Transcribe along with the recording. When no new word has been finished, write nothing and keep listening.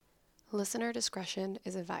Listener discretion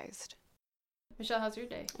is advised. Michelle, how's your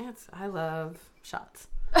day? I love shots.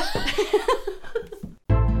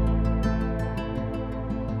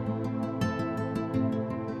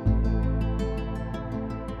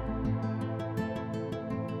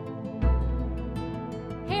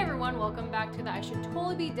 Hey everyone, welcome back to the I Should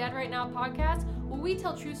Totally Be Dead Right Now podcast, where we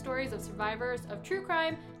tell true stories of survivors of true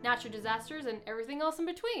crime, natural disasters, and everything else in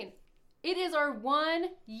between. It is our 1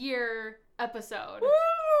 year episode. Woo!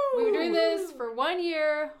 We've been doing this for 1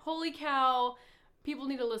 year. Holy cow. People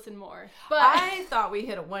need to listen more. But I thought we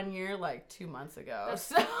hit a 1 year like 2 months ago.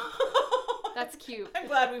 That's cute. I'm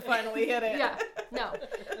glad we finally hit it. Yeah, no.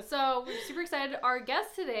 So we're super excited. Our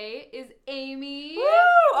guest today is Amy.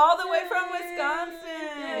 Woo! All the way from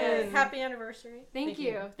Wisconsin. Yes. Happy anniversary. Thank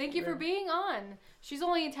you. Thank you for being on. She's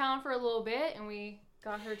only in town for a little bit, and we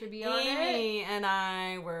got her to be on it. Amy and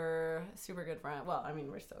I were super good friends. Well, I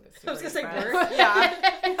mean, we're still good. I was going to say friends. were.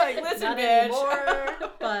 Yeah. Like, listen, Not bitch.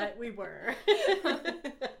 anymore, but we were.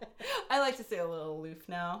 I like to say a little aloof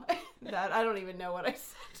now. That I don't even know what I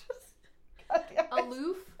said.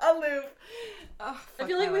 Aloof? Aloof. Oh, I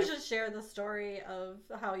feel like we should share the story of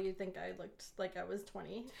how you think I looked like I was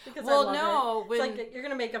 20. Because Well, I love no, it. It's like you're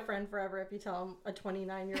going to make a friend forever if you tell a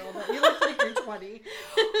 29-year-old that you look like you're 20.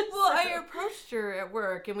 Well, I approached her at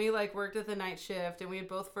work, and we like worked at the night shift, and we had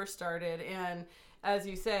both first started, and as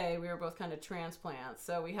you say, we were both kind of transplants.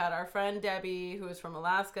 So we had our friend Debbie, who was from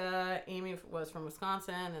Alaska, Amy was from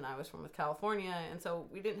Wisconsin, and I was from California, and so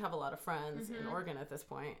we didn't have a lot of friends in Oregon at this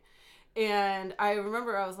point. And I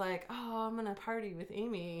remember I was like, oh, I'm going to party with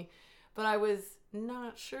Amy, but I was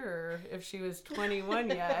not sure if she was 21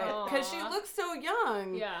 yet, because she looked so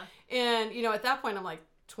young. Yeah. And, you know, at that point, I'm like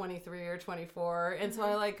 23 or 24, and so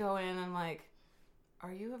I like go in and I'm like,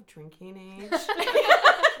 are you of drinking age?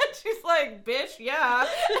 She's like, bitch, yeah.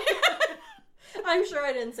 I'm sure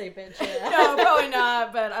I didn't say bitch yet. No, probably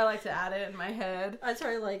not, but I like to add it in my head. I was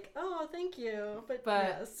probably like, oh, thank you. But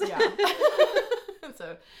yes. Yeah.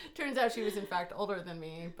 So, turns out she was in fact older than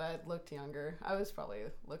me, but looked younger. I was probably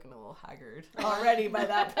looking a little haggard already by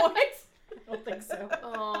that point. I don't think so.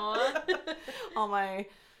 Aww. All my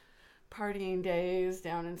partying days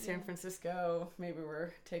down in San Francisco maybe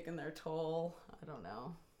were taking their toll. I don't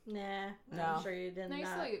know. Nah. No. I'm sure you didn't. Nice,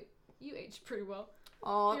 you aged pretty well.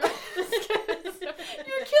 Oh, You're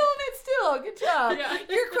you're killing it still. Good job. Yeah.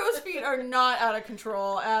 Your crow's feet are not out of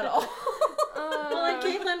control at all. Well, like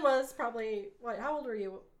Caitlin was probably, how old were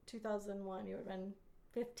you? 2001. You would have been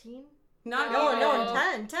 15? Not No,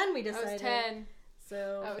 10. 10 we I decided. was 10.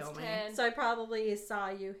 So, I was Kill me. 10. so I probably saw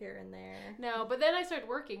you here and there. No, but then I started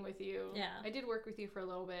working with you. Yeah. I did work with you for a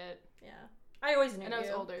little bit. Yeah. I always knew And I was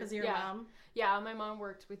you older. because of your Yeah. mom. Yeah, my mom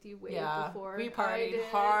worked with you way before. we I partied did.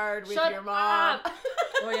 hard with Shut your mom. up!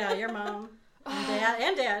 Oh yeah, your mom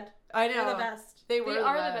and dad. I They're know. the best. They were They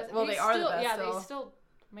are the best. Well, they are the best. Yeah, still. they still,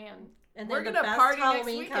 man. And We're they're gonna the best party next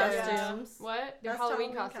Halloween weekend. costumes. What? Your Best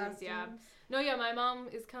Halloween costumes, yeah. No, yeah, my mom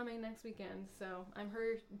is coming next weekend, so I'm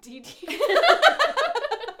her DD.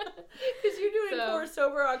 Because you're doing For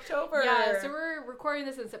Sober October. Yeah, so we're recording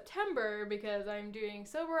this in September because I'm doing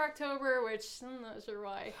Sober October, which I'm not sure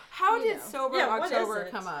why. How You did know. Sober Yeah, what is October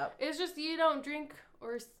it? come up? It's just you don't drink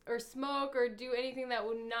or smoke or do anything that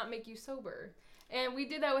would not make you sober. And we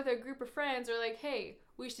did that with a group of friends. We're like, hey,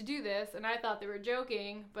 we should do this. And I thought they were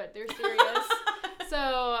joking, but they're serious. So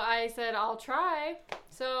I said, I'll try.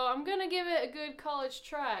 So I'm going to give it a good college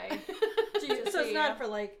try. So it's not for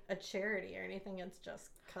like a charity or anything. It's just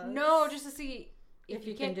cause. No, just to see if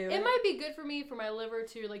you can do it. It might be good for me for my liver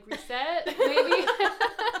to like reset, maybe.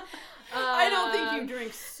 I don't think you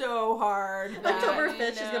drink so hard. Oktoberfest,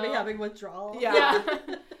 she's No. gonna be having withdrawal. Yeah.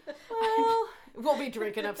 Well, we'll be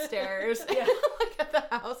drinking upstairs. Yeah. Like at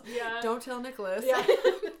the house. Yeah. Don't tell Nicholas. Yeah.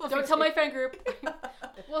 We'll Don't be tell my friend group.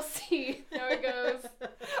 We'll see how it goes.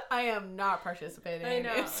 I am not participating I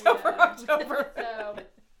know. in Sober yeah. October.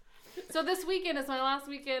 So this weekend is my last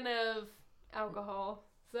weekend of alcohol.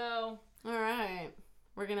 So All right.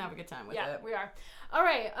 We're going to have a good time with yeah, it. we are. All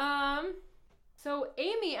right. So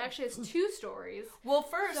Amy actually has 2 stories. Well,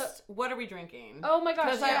 first, what are we drinking? Oh my gosh.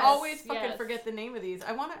 Because yes, I always fucking yes. forget the name of these.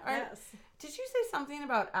 I want to. Yes. Did you say something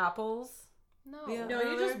about apples? No. Yeah. No,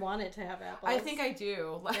 you just want it to have apples. I think I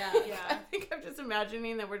do. Like, Yeah. Yeah. I think I'm just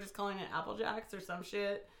imagining that we're just calling it Apple Jacks or some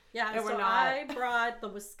shit. Yeah, And so we're not. I brought the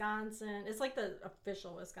Wisconsin. It's like the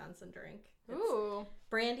official Wisconsin drink. It's Ooh.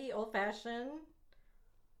 brandy, old fashioned,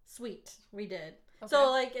 sweet. We did. Okay.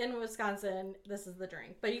 So like in Wisconsin, this is the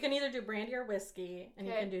drink. But you can either do brandy or whiskey, and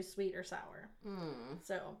you Okay. can do sweet or sour. Mm.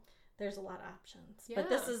 So there's a lot of options. But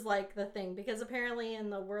this Yeah. is like the thing because apparently in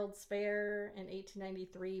the World's Fair in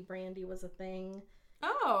 1893, brandy was a thing.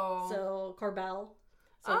 Oh. So So Corbel.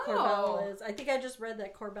 So Oh. Corbel is. I think I just read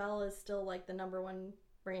that Corbel is still like the #1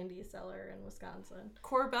 brandy seller in Wisconsin.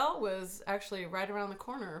 Corbel was actually right around the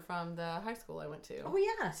corner from the high school I went to. Oh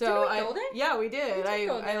yeah. So did we go there? yeah, we did. We did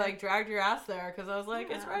go I there. like dragged your ass there because I was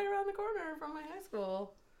like, it's Yeah. right around the corner from my high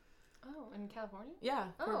school. Oh, in California? Yeah,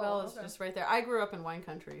 Oh, Corbel is okay. just right there. I grew up in wine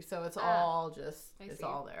country, so it's Ah, all just I it's see.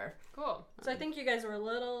 all there. Cool. So I think you guys were a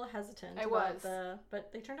little hesitant. I about was.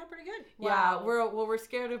 but they turned out pretty good. Yeah, Wow. we're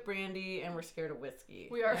scared of brandy and we're scared of whiskey.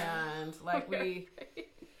 We are. and like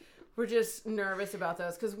we're just nervous about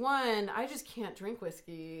those because one, I just can't drink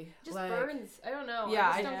whiskey. Just like, burns. I don't know. Yeah,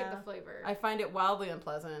 I just don't I- get the flavor. I find it wildly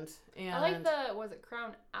unpleasant. And I like the, was it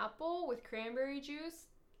Crown Apple with cranberry juice?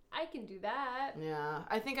 I can do that. yeah,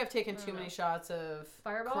 I think I've taken I too don't many know. shots of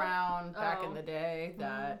Fireball? Crown back in Oh. the day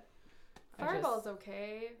that I just- Fireball's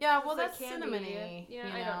okay. Yeah, It's well, like that's candy. cinnamony, Yeah,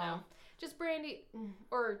 you I don't know. know. Just brandy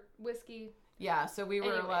or whiskey. Yeah, so we were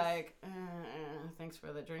Anyways. like, thanks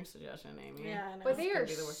for the drink suggestion, Amy. Yeah, I know. But they gonna are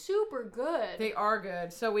be the worst. super good. They are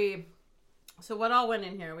good. So what all went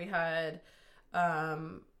in here? We had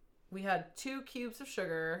 2 cubes of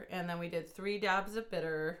sugar, and then we did 3 dabs of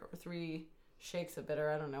bitter, or 3 shakes of bitter.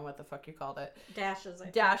 I don't know what the fuck you called it. Dashes. I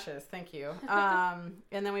think. Dashes, thank you. And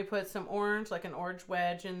then we put some orange, like an orange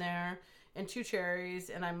wedge in there, and 2 cherries,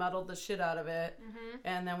 and I muddled the shit out of it. Mm-hmm.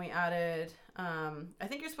 And then we added, I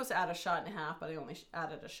think you're supposed to add a shot and a half, but I only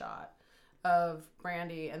added a shot of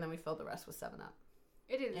brandy, and then we filled the rest with 7-Up.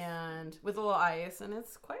 It is. And with a little ice, and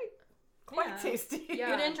it's quite Yeah. tasty.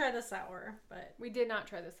 Yeah. We didn't try the sour, but We did not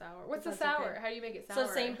try the sour. What's the That's sour? okay. How do you make it sour?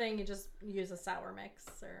 so same thing. You just use a sour mix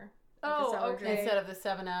or Oh, sour okay. drink. Instead of the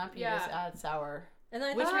 7-Up, you Yeah. just add sour. And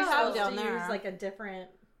then I Which think we we're have supposed down to there. use like a different,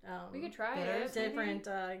 We could try bitters, it. different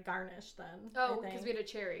garnish then. Oh, I because think. we had a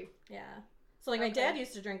cherry. Yeah. So like my Okay. dad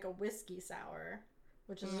used to drink a whiskey sour,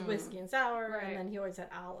 which is Mm. whiskey and sour, Right. and then he always had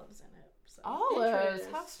olives in it. So Olives,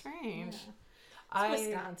 Interest. how strange. yeah. I It's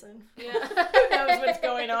Wisconsin. Yeah. Who knows what's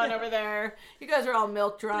going on over there? You guys are all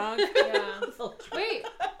milk drunk. Yeah. Wait,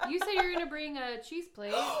 you said you were gonna bring a cheese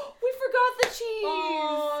plate. We forgot the cheese.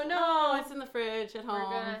 Oh, no. it's in the fridge at We're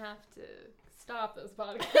home. gonna have to stop this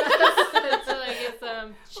podcast until I get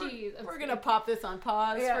some cheese. I'm We're just gonna pop this on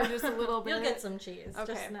pause Yeah. for just a little bit. You'll get some cheese,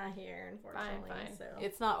 Okay. just not here, unfortunately. fine. So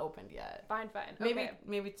It's not opened yet. Fine. Okay.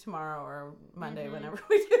 Maybe tomorrow or Monday, Mhm. whenever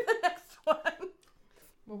we do the next one.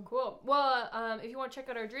 Well, cool. Well, if you want to check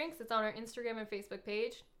out our drinks, it's on our Instagram and Facebook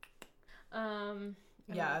page. I don't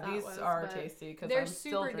know Yeah, what that these was, are but tasty because they're I'm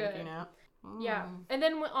still super drinking good. it. Yeah, and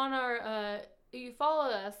then on our, you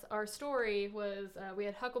followed us. Our story was we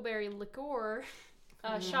had huckleberry liqueur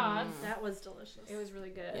shots. that was delicious. It was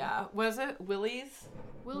really good. Yeah, was it Willie's?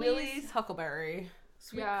 Willie's. Huckleberry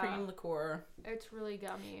sweet Yeah. cream liqueur, It's really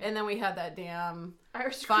gummy. and then we had that damn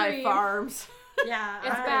Irish 5 cream. Farms. Yeah, It's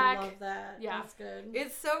I back. love that. Yeah. That's good.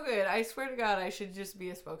 It's so good. I swear to God, I should just be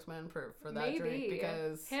a spokesman for that Maybe. drink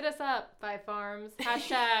because Hit us up, Five Farms.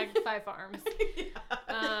 Hashtag Five Farms.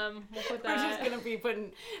 We'll put we're that. just gonna be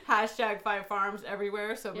putting hashtag 5 Farms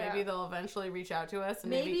everywhere, so maybe Yeah. they'll eventually reach out to us and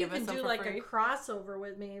Maybe maybe you give us can some do for like free. a crossover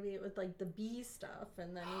with like the bee stuff,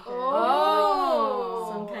 and then you can Oh.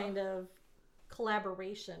 some kind of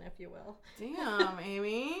collaboration, if you will. Damn,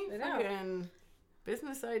 Amy, I know. fucking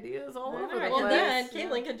business ideas all over the Alright, place. and then Yeah.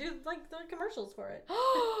 Caitlin could do like the commercials for it.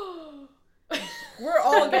 We're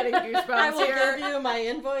all getting goosebumps I will here. give you my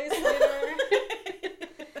invoice later.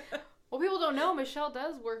 Well, people don't know Michelle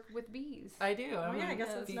does work with bees. I do. Oh, I'm yeah, I a guess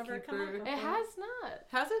it's never come up beekeeper. before. It has not.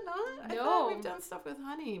 Has it not? I No. thought we've done stuff with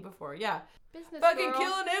honey before. Yeah. Business Fucking girl.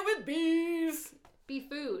 killing it with bees. Bee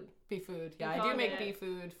food. Bee food. Yeah, You I do found make it. bee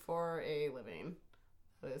food for a living.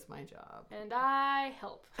 That is my job. And I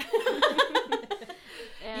help.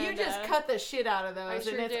 You And, just cut the shit out of those,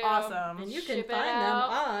 sure and it's do. awesome. And you can Ship it find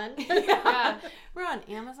out. them on. Yeah. We're on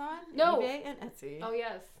Amazon, No. eBay, and Etsy. Oh,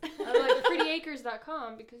 yes. I like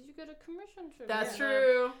prettyacres.com because you get a commission to That's it.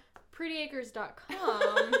 true.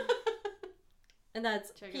 Prettyacres.com. And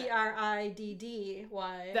that's Check it PRIDDY.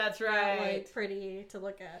 That's Not, right. like pretty to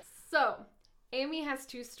look at. So, Amy has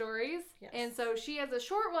 2 stories. Yes. And so she has a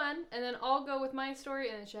short one, and then I'll go with my story,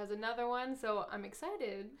 and then she has another one. So I'm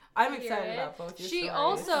excited. I'm to hear excited it. about both your She stories.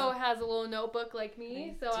 also has a little notebook like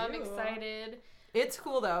me, I so I'm do. excited. It's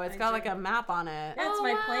cool though. It's I got do. like a map on it. Yeah, it's Oh,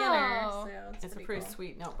 my wow. planner. So It's a pretty cool.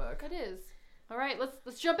 sweet notebook. It is. All right,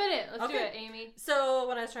 let's jump in it. Let's do Okay. it, Amy. So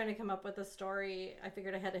when I was trying to come up with a story, I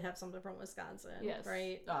figured I had to have something from Wisconsin. Yes.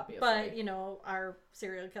 Right. Obviously. But you know, our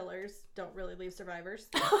serial killers don't really leave survivors.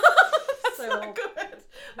 That's So, not good.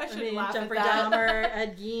 I should laugh Jeffrey at that. Dahmer,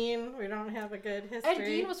 Ed Gein. We don't have a good history. Ed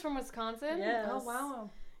Gein was from Wisconsin? Yes. Oh, wow.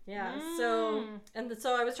 Yeah. So Mm.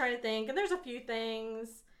 so I was trying to think, and there's a few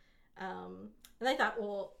things. And I thought,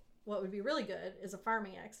 well, what would be really good is a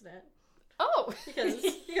farming accident. Oh. Because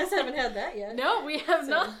you guys haven't had that yet. No, we have So-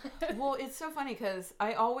 not. Well, it's so funny because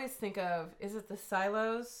I always think of, is it the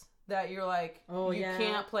silos that you're like, Oh, you yeah.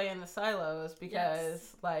 can't play in the silos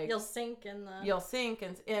because like You'll sink in the... you'll sink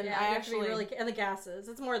and yeah, I you have to be actually really... And the gases.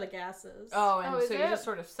 It's more the gases. oh and Oh, is so you it? just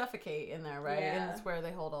sort of suffocate in there, right? And Yeah. that's where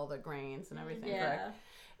they hold all the grains and everything, yeah. correct?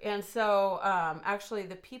 And so actually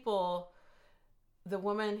the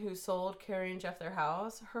woman who sold Carrie and Jeff their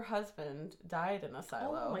house, her husband died in a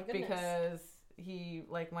silo Oh, my goodness. because he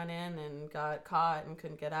like went in and got caught and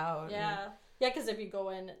couldn't get out. and- Yeah. Yeah, because if you go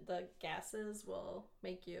in, the gases will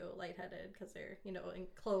make you lightheaded because they're,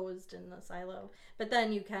 enclosed in the silo. But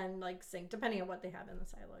then you can, like, sink. Depending on what they have in the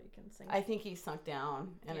silo, you can sink. I think he sunk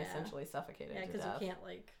down and Yeah. essentially suffocated Yeah, to because death. you can't,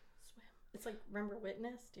 like, swim. It's like, remember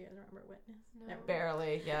Witness? Do you guys remember Witness? No. Never mind.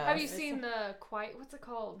 Barely, yeah. Have you seen the Quiet? What's it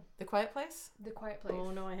called? The Quiet Place? The Quiet Place.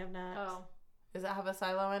 Oh, no, I have not. Oh. Does it have a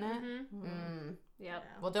silo in it? Mm-hmm. Mm. Yep.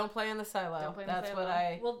 Yeah. Well, don't play in the silo. Don't play in the That's silo. what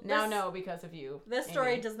I Well, now this- know because of you. This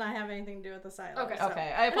story Amy. does not have anything to do with the silo. Okay. so-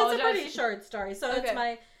 Okay, I And apologize. it's a pretty short story. So Okay. it's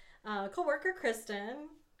my coworker, Kristen.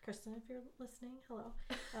 Kristen, if you're listening, hello.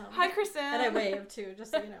 Hi, Kristen. And I wave, too,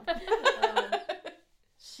 just so you know.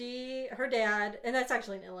 Her dad, and that's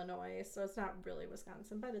actually in Illinois, so it's not really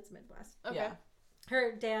Wisconsin, but it's Midwest. Okay. Yeah.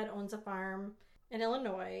 Her dad owns a farm in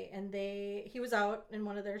Illinois, and he was out in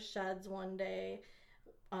one of their sheds one day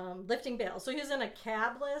lifting bales. So he was in a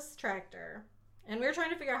cabless tractor, and we were trying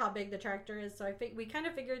to figure out how big the tractor is. So we kind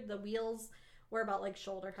of figured the wheels were about like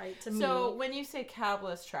shoulder height to me. So when you say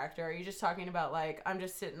cabless tractor, are you just talking about like I'm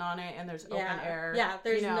just sitting on it and there's open air? Yeah,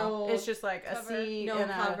 there's no It's just like cover, a seat no and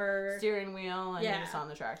cover. a steering wheel, and Yeah. you're just on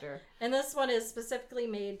the tractor. And this one is specifically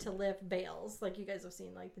made to lift bales, like you guys have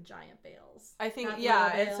seen, like the giant bales. I think, Not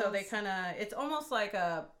yeah, little and so they bales. kind of, it's almost like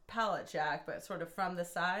a pallet jack, but sort of from the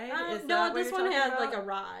side. Is No, that what this you're one talking had about? like a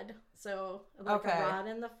rod. So like Okay. a rod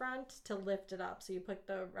in the front to lift it up. So you put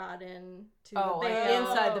the rod in to Oh, the like bale.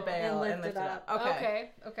 inside the and bale lift and lift it it up.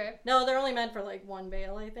 Okay. Okay. No, they're only meant for like one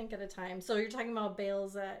bale, I think, at a time. So you're talking about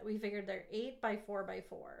bales that we figured they're 8 by 4 by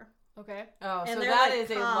 4. Okay. Oh, so And they're that like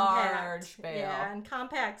is a compact. large bale. Yeah, and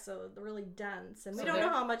compact, so they're really dense. And we So don't know they're-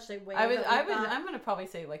 how much they weigh. I would, but we thought I'm going to probably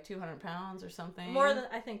say like 200 pounds or something. more than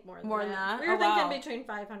more than More that. than that? We were Oh, thinking wow. between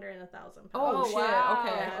 500 and 1,000 pounds. Oh, shit. wow.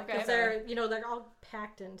 Okay. Yeah, Okay. because they're all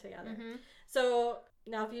packed in together. Mm-hmm. So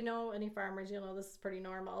now, if you know any farmers, you'll know this is pretty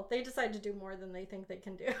normal. They decide to do more than they think they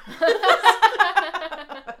can do.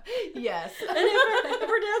 Yes. And if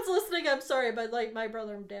her dad's listening, I'm sorry, but like my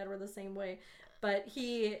brother and dad were the same way. But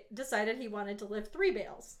he decided he wanted to lift 3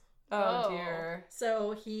 bales. Oh, Oh. dear.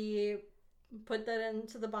 So he put that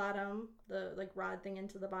into the bottom, the like rod thing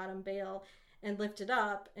into the bottom bale, and lift it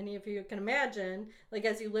up. And if you can imagine, like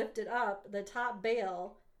as you lift it up, the top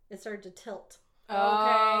bale, it started to tilt.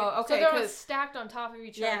 Oh, okay. So they're all 'cause- stacked on top of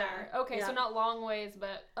each Yeah, other. Okay, so yeah. not long ways,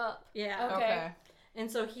 but up. Yeah. Okay. okay.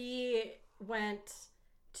 And so he went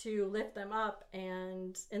to lift them up,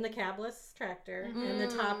 and in the cabless tractor, and the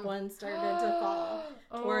top Mm. one started to fall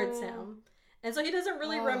towards Oh. him. And so he doesn't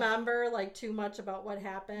really Oh. remember like too much about what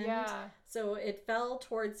happened. Yeah. So it fell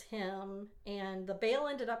towards him, and the bale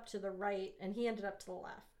ended up to the right, and he ended up to the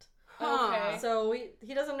left. Okay. So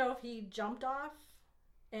he doesn't know if he jumped off,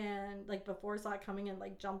 and like before saw it coming and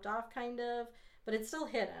like jumped off kind of, but it still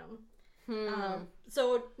hit him.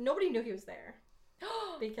 So nobody knew he was there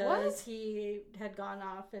because he had gone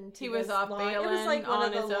off into He was this off lawn. It was bailing like one on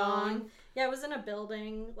of the his lawn. own. Yeah, it was in a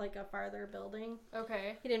building, like a farther building.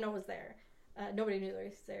 Okay. He didn't know it was there. Nobody knew that he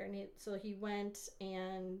was there, and so he went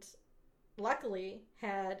and luckily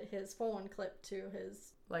had his phone clipped to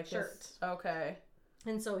his Like shirt. this. Okay.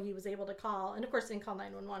 and so he was able to call, and of course didn't call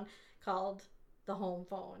 911, called the home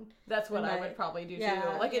phone. That's what And I I- would probably do yeah,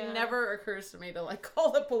 too. Like yeah. it never occurs to me to like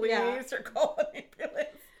call the police Yeah. or call an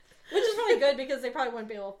ambulance. Which is really good because they probably wouldn't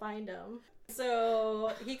be able to find him.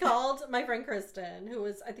 So he called my friend Kristen, who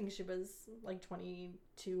was, I think she was like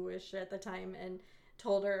 22-ish at the time, and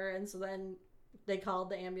told her. And so then they called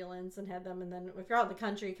the ambulance and had them. And then if you're out in the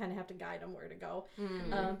country, you kind of have to guide them where to go.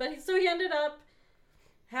 So he ended up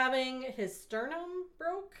having his sternum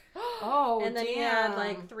broke. Oh, And then he damn. had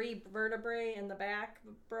like 3 vertebrae in the back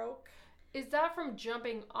broke. Is that from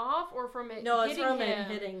jumping off or from it No, it's hitting from him? it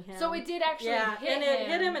hitting him. So it did actually Yeah, hit and him. it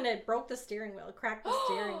hit him and it broke the steering wheel, cracked the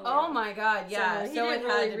steering wheel. Oh my god, yeah. So So, he it didn't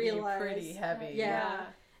had really to realize- be pretty heavy. Yeah.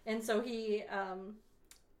 And so he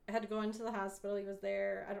had to go into the hospital. He was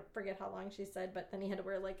there, I don't forget how long she said, but then he had to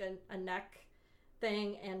wear like a neck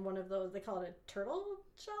thing and one of those, they call it a turtle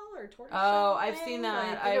shell or tortoise shell Oh, I've thing, seen that.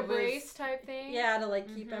 Like I a was brace type thing? yeah, to like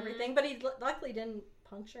keep Mhm. everything. But he luckily didn't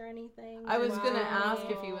puncture anything. I was Wow. gonna ask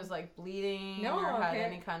if he was like bleeding No, or had okay.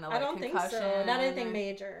 any kind of I like don't think concussion. so. Not anything or-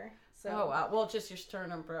 major. So. Oh wow! Well, just your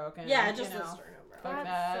sternum broken. Yeah, just you the know. sternum. Fuck That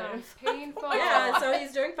that. sounds painful. Yeah, so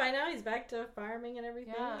he's doing fine now. He's back to farming and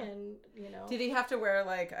everything, Yeah. and Did he have to wear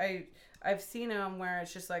like I've seen him where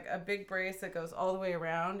it's just like a big brace that goes all the way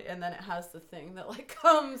around, and then it has the thing that like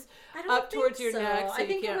comes I don't up think towards your so. neck so I you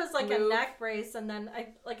think it can't was like move? a neck brace, and then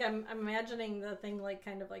I'm imagining the thing like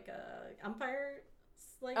kind of like a umpire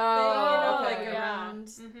like Oh, thing, okay. like Yeah. around.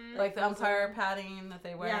 Mhm. like the Those umpire are- padding that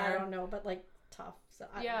they wear. Yeah, I don't know, but like tough. So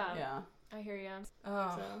I Yeah. don't know. Yeah. I hear you.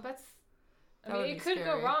 Oh. So. That's. I That mean, would it be could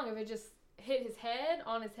scary. go wrong if it just hit his head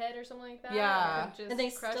on his head or something like that. Yeah. It could just And they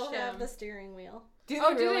crush still have him. the steering wheel. Do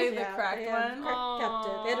Oh, they do really they? the Yeah, cracked they have one? kept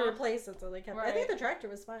it. They had to Aw. replace it, so they kept it. I think Right. the tractor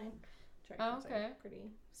was fine. Tractor's okay. like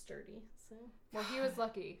pretty sturdy. So Well, he was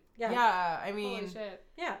lucky. Yeah. I mean, Holy shit.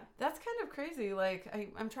 yeah. that's kind of crazy. Like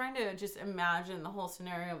I'm trying to just imagine the whole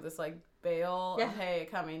scenario of this like bale Yeah. of hay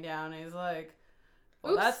coming down. And he's like,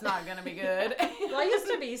 well, Oops. that's not gonna be good. Well, I used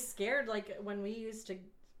to be scared, like, when we used to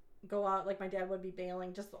go out, like, my dad would be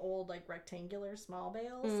baling just the old, like, rectangular small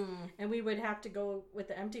bales. Mm. And we would have to go with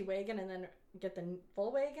the empty wagon and then get the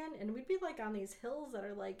full wagon. And we'd be, like, on these hills that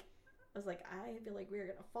are, like, I was like, I feel like we were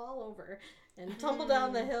going to fall over and tumble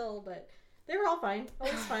down the hill. But they were all fine.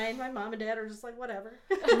 Always fine. My mom and dad are just like, whatever.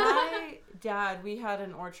 My dad, we had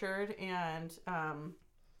an orchard, and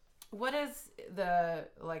what is the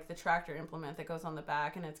tractor implement that goes on the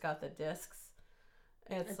back and it's got the discs?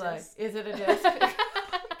 It's A like, disc? is it a disc?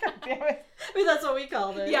 God damn it. I mean, that's what we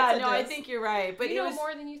called it. Yeah, It's a no, I disc. think you're right. But you it know was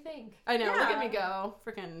more than you think. I know. Look at me Yeah. go,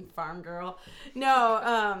 freaking farm girl.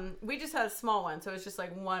 No, we just had a small one, so it's just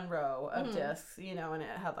like one row of discs, you know, and it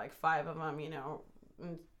had like 5 of them, you know,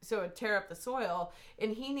 and so it'd tear up the soil,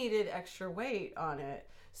 and he needed extra weight on it.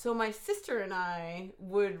 So my sister and I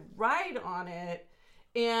would ride on it,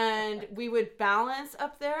 and we would balance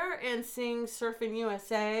up there and sing Surfing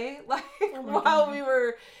USA, like while we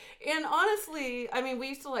were. And honestly, I mean, we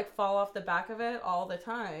used to like fall off the back of it all the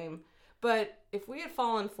time. But if we had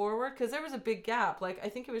fallen forward, because there was a big gap, like I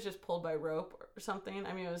think it was just pulled by rope or something.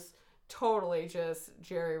 I mean, it was totally just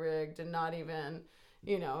jerry rigged and not even,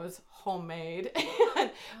 you know, it was homemade.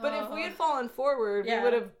 But if we had fallen forward, Yeah. we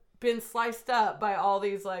would have been sliced up by all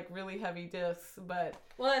these like really heavy discs. But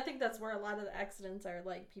Well, I think that's where a lot of the accidents are,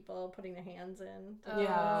 like, people putting their hands in. to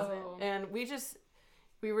yeah, fix it. and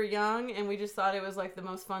we were young and we just thought it was like the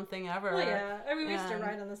most fun thing ever. Well, yeah. I mean, we used to And-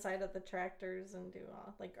 ride on the side of the tractors and do,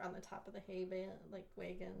 like, on the top of the hay like,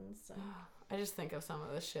 wagons. So. I just think of some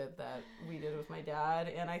of the shit that we did with my dad,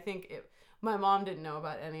 and I think my mom didn't know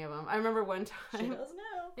about any of them. I remember one She time. does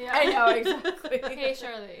know. Yeah. I know, exactly. Hey,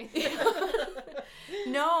 Charlie.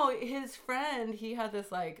 No, his friend, he had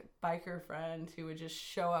this like biker friend who would just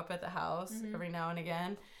show up at the house every now and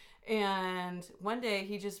again. And one day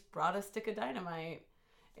he just brought a stick of dynamite.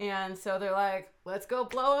 And so they're like, let's go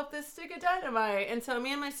blow up this stick of dynamite. And so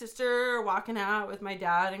me and my sister are walking out with my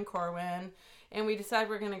dad and Corwin, and we decide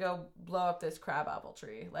we're going to go blow up this crabapple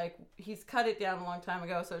tree. Like, he's cut it down a long time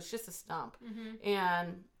ago, so it's just a stump.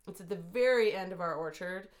 And it's at the very end of our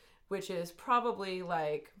orchard, which is probably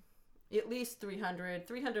like at least 300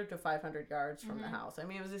 to 500 yards from the house. I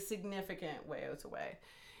mean, it was a significant ways away.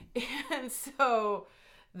 And so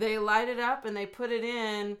they light it up and they put it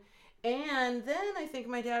in. And then I think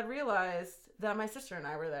my dad realized that my sister and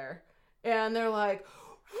I were there. And they're like,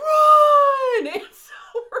 run! And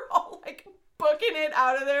so we're all like booking it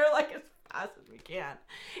out of there like as fast as we can.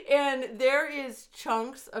 And there is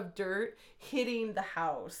chunks of dirt hitting the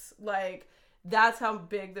house. Like, that's how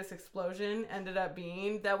big this explosion ended up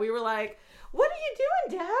being, that we were like, what are you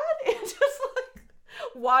doing, Dad? And just like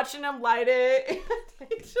watching him light it. And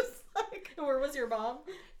he's just like, Where was your mom?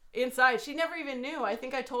 inside. She never even knew. I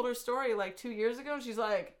think I told her story like 2 years ago, and she's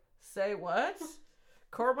like, say what?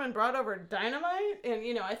 Corwin brought over dynamite? And,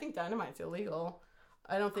 you know, I think dynamite's illegal.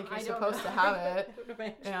 I don't think you're I don't supposed know. to have it. I would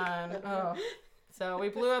imagine. And, so we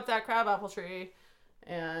blew up that crabapple tree,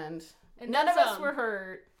 and And none then of us some. were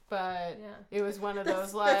hurt, but Yeah. it was one of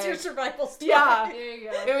those That's your like, survival story. yeah. There you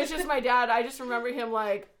It go. was just my dad. I just remember him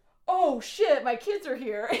like, oh shit, my kids are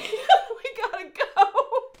here. We gotta go.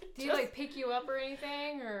 Do you like pick you up or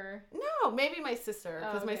anything, or? No, maybe my sister,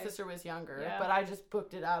 because Oh, my okay. sister was younger. Yeah. But I just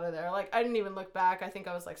booked it out of there. Like, I didn't even look back. I think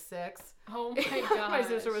I was like 6. Oh my god. My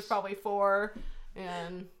sister was probably 4,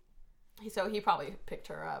 and so he probably picked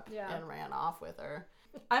her up Yeah. and ran off with her.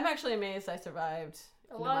 I'm actually amazed I survived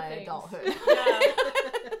A into lot of my things. adulthood. Yeah.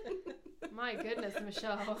 My goodness,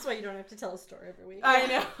 Michelle. That's why you don't have to tell a story every week. I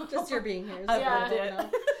know. Just your being here. I so Yeah. loved people it.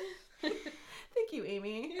 know. Thank you,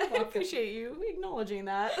 Amy. You're I welcome. appreciate you acknowledging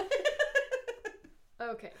that.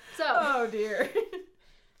 Okay, so Oh dear.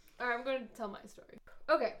 all right, I'm going to tell my story.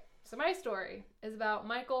 Okay, so my story is about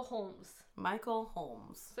Michael Holmes. Michael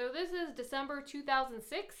Holmes. So this is December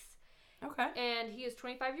 2006, Okay. and he is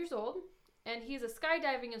 25 years old, and he's a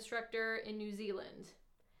skydiving instructor in New Zealand.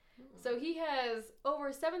 So he has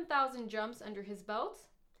over 7,000 jumps under his belt.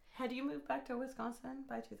 Had you moved back to Wisconsin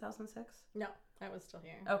by 2006? No, I was still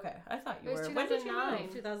here. Okay, I thought you It was were. When did you 2009.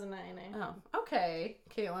 move? 2009. Oh, okay,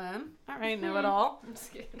 Caitlin. All right, know it all. I'm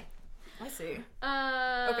just kidding. I see.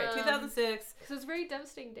 Okay, Okay, 2006. So it's a very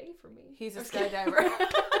devastating day for me. He's a I'm just kidding. skydiver.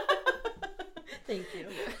 Thank you.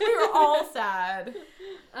 We were all sad.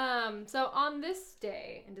 So on this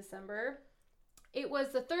day in December, it was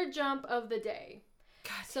the third jump of the day.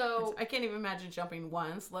 God, So I can't even imagine jumping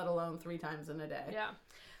once, let alone 3 times in a day. yeah.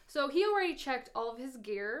 So he already checked all of his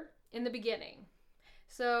gear in the beginning.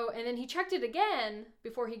 So, and then he checked it again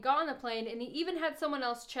before he got on the plane, and he even had someone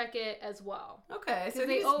else check it as well. Okay, so 'Cause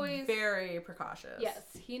they he's always- very precautious. Yes,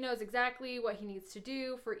 he knows exactly what he needs to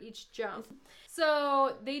do for each jump.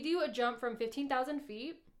 So they do a jump from 15,000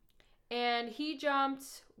 feet, and he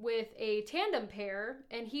jumped with a tandem pair,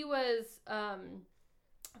 and he was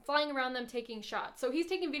flying around them taking shots. So he's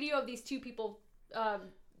taking video of these two people.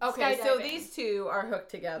 Okay, so skydiving. these two are hooked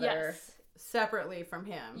together Yes. separately from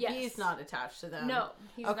him. Yes. He's not attached to them. No,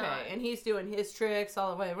 he's okay, not. and he's doing his tricks all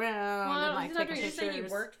the way around Well, and like he's not taking doing- Did you say he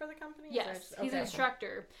pictures. worked for the company? Yes, he's an Okay.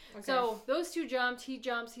 instructor. Okay. So those two jumped. He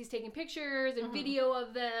jumps. He's taking pictures and Mhm. video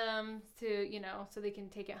of them to, so they can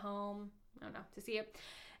take it home. I don't know, to see it.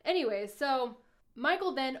 Anyway, so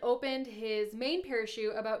Michael then opened his main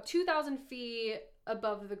parachute about 2,000 feet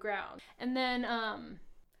above the ground. And then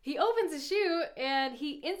he opens his chute and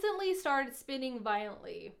he instantly started spinning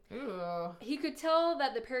violently. Ooh. He could tell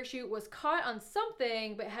that the parachute was caught on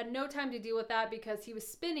something, but had no time to deal with that because he was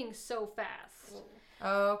spinning so fast.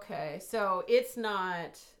 Okay, so it's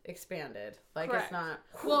not expanded. Like Correct. it's not.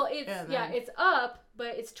 Well, it's And yeah, then- it's up,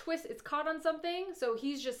 but it's it's caught on something, so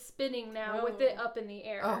he's just spinning now with it up in the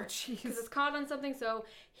air. Oh, Because jeez. it's caught on something, so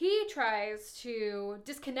he tries to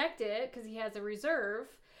disconnect it because he has a reserve,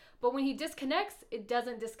 but when he disconnects, it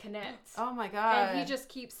doesn't disconnect. Oh my god. And he just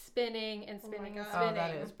keeps spinning and Oh my spinning and God. Oh, spinning.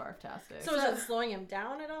 that is barftastic. So is it slowing him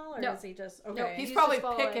down at all, or No. is he just No, okay? He's he's probably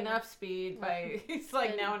just picking following. up speed by he's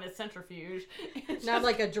like now in a centrifuge. Not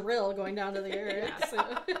like a drill going down to the earth. Yeah.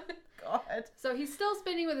 So- God. So he's still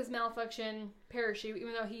spinning with his malfunction parachute,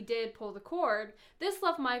 even though he did pull the cord. This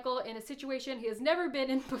left Michael in a situation he has never been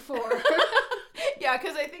in before. Yeah,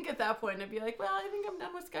 because I think at that point I'd be like, well, I think I'm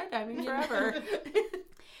done with skydiving forever.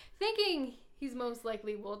 Thinking he's most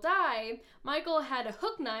likely will die, Michael had a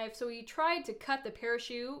hook knife, so he tried to cut the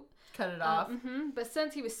parachute. Cut it off. But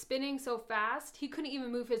since he was spinning so fast, he couldn't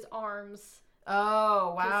even move his arms.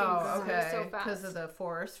 Oh, Because wow. it was Okay. so fast. Because of the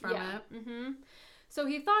force from it. So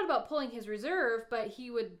he thought about pulling his reserve, but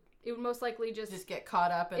it would most likely just Get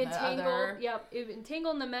caught up in the entangle. other. Yep, it would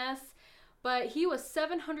entangle in the mess. But he was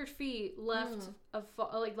 700 feet left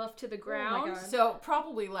left to the ground. God. So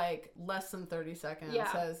probably like less than 30 seconds Yeah.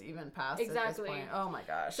 has even passed Exactly. at this point. Oh my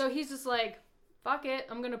gosh. So he's just like, fuck it,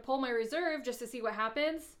 I'm gonna pull my reserve just to see what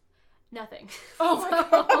happens. Nothing. oh my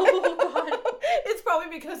So- god. It's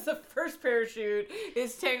probably because the first parachute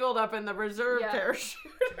is tangled up in the reserve Yeah. parachute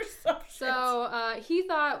or some shit. So he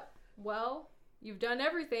thought, well, you've done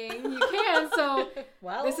everything you can, so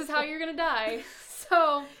well, this is how you're gonna die.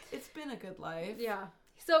 So It's been a good life. yeah.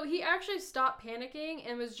 So he actually stopped panicking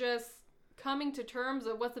and was just coming to terms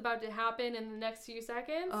of what's about to happen in the next few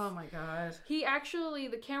seconds. Oh my god. He actually,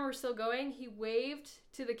 the camera was still going. He waved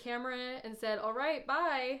to the camera and said, "All right,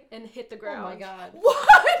 bye," and hit the Oh ground. my god.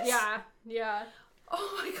 What? Yeah.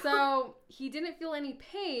 Oh my god. So he didn't feel any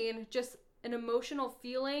pain, just an emotional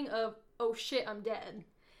feeling of, "Oh shit, I'm dead."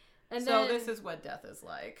 And So then, this is what death is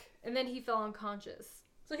like. and then he fell unconscious.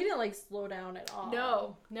 So he didn't like slow down at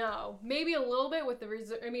all. No, maybe a little bit with the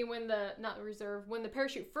reserve. I mean, when the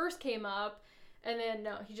parachute first came up, and then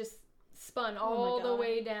no, he just spun all the God.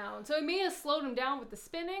 way down. So it may have slowed him down with the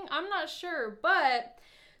spinning. I'm not sure, but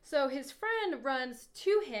so his friend runs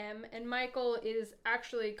to him, and Michael is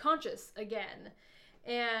actually conscious again,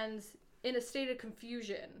 and in a state of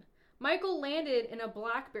confusion. Michael landed in a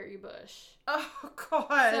blackberry bush. Oh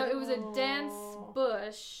god. So it was a dense Oh.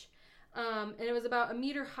 bush, and it was about 1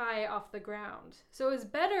 meter high off the ground. So it was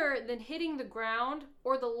better than hitting the ground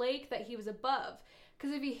or the lake that he was above.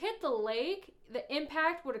 Because if he hit the lake, the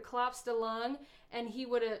impact would have collapsed a lung, and he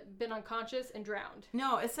would have been unconscious and drowned.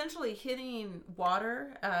 No, essentially hitting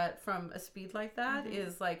water from a speed like that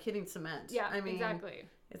is like hitting cement. Yeah, I mean, exactly.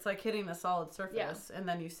 It's like hitting a solid surface and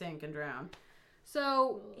then you sink and drown.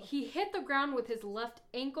 So he hit the ground with his left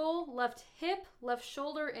ankle, left hip, left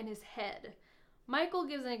shoulder, and his head. Michael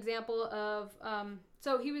gives an example of,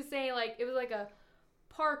 so he was saying like, it was like a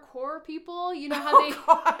parkour people, you know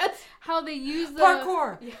how they use the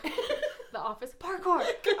Parkour. Yeah. The Office parkour.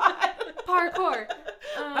 God. Parkour.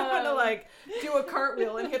 I'm gonna like do a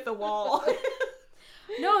cartwheel and hit the wall.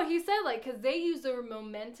 No, he said like because they use their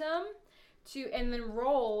momentum to and then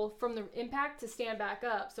roll from the impact to stand back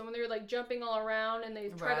up. So when they're like jumping all around and they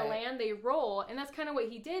try to land, they roll, and that's kind of what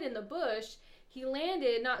he did in the bush. He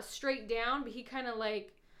landed not straight down, but he kind of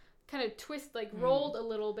rolled a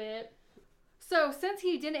little bit. So since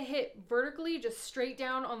he didn't hit vertically, just straight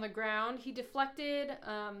down on the ground, he deflected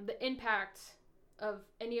the impact of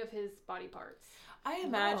any of his body parts. I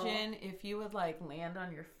imagine if you would like land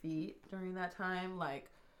on your feet during that time, like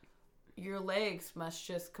your legs must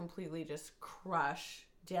just completely just crush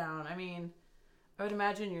down. I mean, I would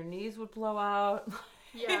imagine your knees would blow out.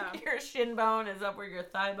 Yeah. Your shin bone is up where your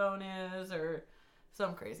thigh bone is, or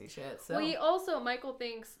some crazy shit. So Michael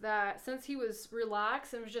thinks that since he was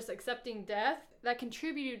relaxed and was just accepting death, that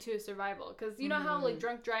contributed to his survival. Because you know how like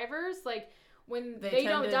drunk drivers, like when they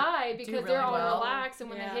don't die because they're all relaxed, and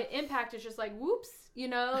when they hit impact, it's just like whoops, you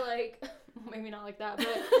know, like maybe not like that,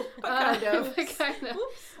 but kind of. kind of.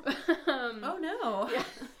 Whoops. Oh no.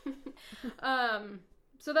 Yeah.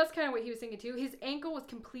 So that's kind of what he was thinking too. His ankle was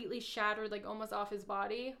completely shattered, like almost off his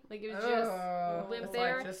body. Like it was just limp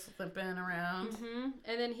there. Like just limping around. Mm-hmm.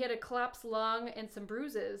 And then he had a collapsed lung and some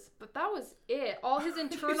bruises. But that was it. All his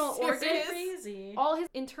internal organs, crazy. all his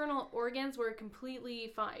internal organs were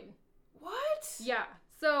completely fine. What? Yeah.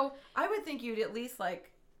 So I would think you'd at least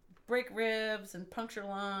like break ribs and puncture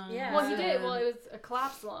lungs. Yeah. well, he did. Well, it was a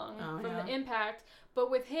collapsed lung from yeah. the impact.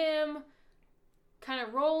 But with him kind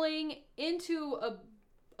of rolling into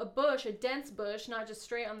a bush, a dense bush, not just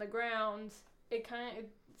straight on the ground, it kind of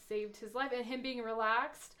saved his life. And him being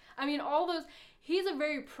relaxed, I mean, all those, he's a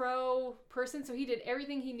very pro person, so he did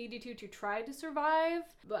everything he needed to try to survive,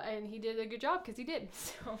 and he did a good job because he did.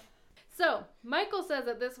 So Michael says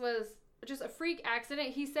that this was just a freak accident.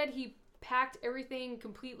 He said he packed everything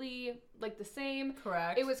completely like the same.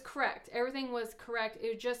 Correct. It was correct. Everything was correct. It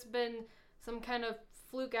had just been some kind of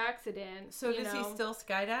fluke accident. So does he still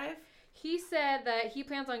skydive? He said that he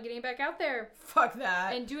plans on getting back out there. Fuck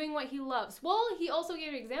that. And doing what he loves. Well, he also gave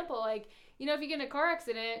an example, like, you know, if you get in a car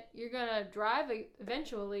accident, you're gonna drive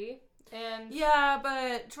eventually. And yeah,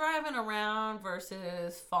 but driving around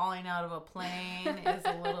versus falling out of a plane is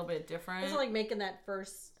a little bit different. It's like making that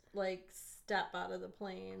first, like, step out of the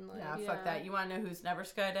plane. Like, yeah, fuck that. You want to know who's never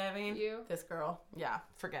skydiving? You? This girl. Yeah,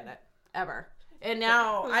 forget it. Ever. And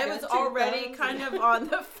now I was 2 already thumbs. kind of on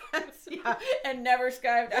the fence, yeah, and never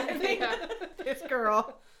skydiving. Yeah. This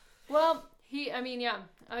girl. well,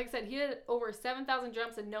 like I said, he had over 7,000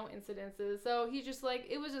 jumps and no incidences. So he's just like,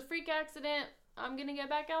 it was a freak accident. I'm gonna get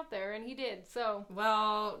back out there, and he did. So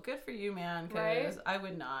Well, good for you, man, because Right? I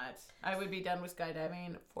would not. I would be done with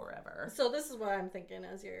skydiving forever. So this is what I'm thinking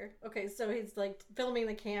as you're... Okay, so he's, like, filming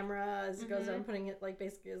the camera as he goes on, putting it, like,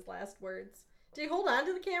 basically his last words. Did he hold on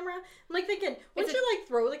to the camera? I'm, like, thinking, wouldn't you, like,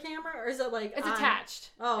 throw the camera? Or is it, like... it's on?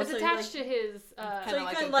 attached. Oh, it's so you, attached like- to his. So Kinda you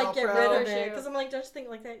like couldn't, a like, get GoPro. rid of it. Parachute. Because I'm, like, just thinking,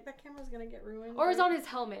 like, that camera's gonna get ruined. Or it's on his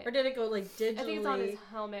helmet. Or did it go, like, digitally? I think it's on his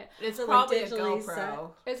helmet. It's So, like, probably a digitally GoPro set.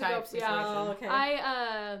 It's a type GoPro, yeah. situation. Oh, okay.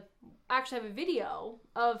 I actually have a video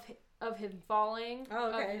of him falling.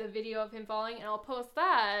 Oh, okay. Of the video of him falling, and I'll post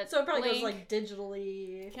that. So it probably link. goes, like,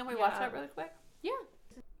 digitally... Can we watch Yeah. that really quick? Yeah.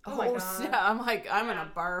 Oh my God. snap. I'm like, I'm gonna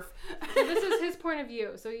barf. So this is his point of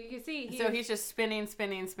view. So you can see. So he's just spinning.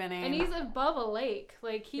 and he's above a lake.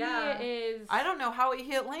 Like he is. I don't know how he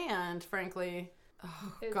hit land, frankly.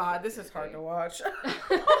 Oh It's God, this is hard to watch.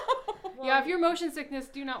 Yeah, if you're motion sickness,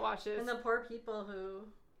 do not watch this. And the poor people who...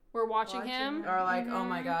 We're watching watching him. him. Or like, oh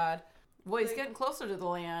my Mhm. God. Well, he's Like- getting closer to the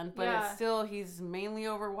land, but Yeah. it's still, he's mainly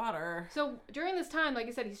over water. So during this time, like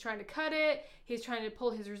I said, he's trying to cut it. He's trying to pull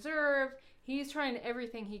his reserve. He's trying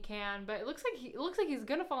everything he can, but it looks like he's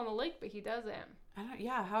gonna fall in the lake, but he doesn't.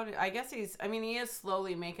 I guess he is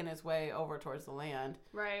slowly making his way over towards the land.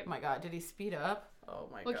 Right. Oh my God, did he speed up? Oh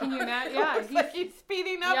my Well, God. can you imagine? Yeah, Looks like he's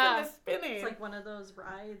speeding up Yeah. and the spinning. It's like one of those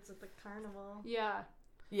rides at the carnival. Yeah.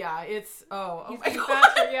 Yeah, it's, oh He's my getting God.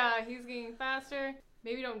 faster. Yeah, he's getting faster.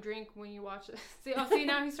 Maybe don't drink when you watch it. See,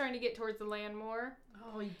 now he's starting to get towards the land more.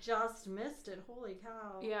 Oh, he just missed it. Holy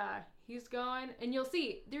cow. Yeah, he's going. And you'll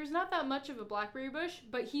see, there's not that much of a blackberry bush,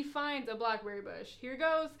 but he finds a blackberry bush. Here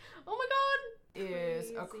goes. Oh my God.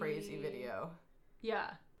 Is a crazy Crazy. video. Yeah.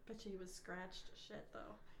 Bet you he was scratched to shit,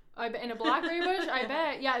 though. I bet in a blackberry bush, I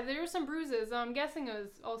bet. Yeah, there were some bruises. I'm guessing it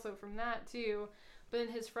was also from that too. But then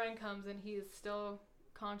his friend comes and he's still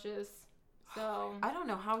conscious. So I don't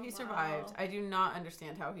know how he survived. Wow. I do not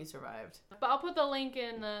understand how he survived. but I'll put the link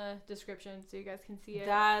in the description so you guys can see it.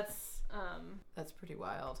 That's That's pretty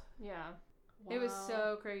wild. yeah. It was Wow.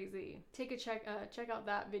 so crazy. Take a check out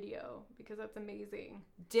that video because that's amazing.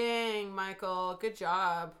 Dang, Michael, good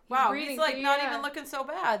job. He's Wow, breathing he's like too, not yeah. even looking so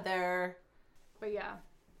bad there. But yeah.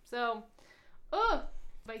 So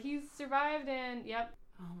but he's survived and yep.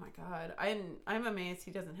 Oh my god, I'm amazed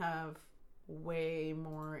he doesn't have way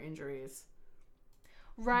more injuries.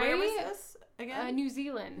 Right? Where was this again? New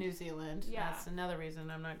Zealand. New Zealand. Yeah. That's another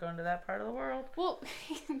reason I'm not going to that part of the world. Well,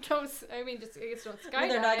 don't. I mean, just I guess don't I mean,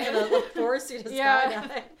 they're not skydive. gonna force you to Yeah.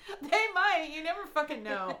 skydive. They might. You never fucking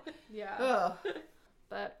know. Yeah. Ugh.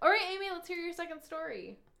 But all right, Amy, let's hear your second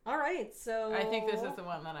story. All right, so I think this is the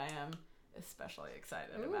one that I am especially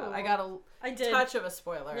excited about. Ooh. I got a I did. touch of a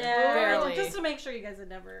spoiler. Yeah, Barely. just to make sure you guys had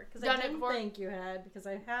never, because Done I it didn't before? think you had, because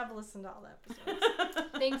I have listened to all the episodes,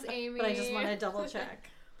 Thanks, Amy. but I just want to double check.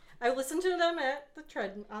 I listened to them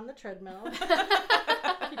on the treadmill.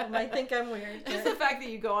 People might think I'm weird. Just but- the fact that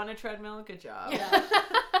you go on a treadmill, good job. Yeah.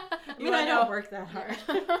 I You mean, I wanna don't know- work that hard.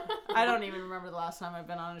 I don't even remember the last time I've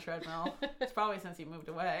been on a treadmill. It's probably since you moved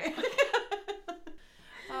away.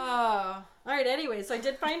 Oh. All right. Anyway, so I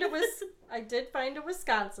did find a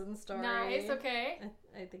Wisconsin story. Nice. Okay.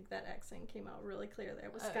 I think that accent came out really clear there.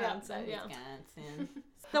 yeah, Wisconsin. yeah. Wisconsin.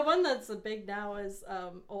 The one that's big now is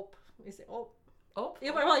Ope. We say Ope. Oh.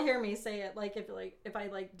 You probably hear me say it if I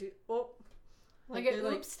do Ope. Like an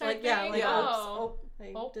you're oops type yeah, thing? like Yeah. oops. Oh.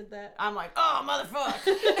 I Ope. did that. I'm like, oh,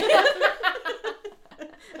 motherfucker.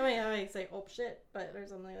 I might say Ope shit, but or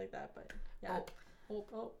something like that. But yeah. Ope.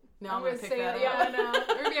 Ope. No, I'm gonna pick say that it. Yeah, I up. know.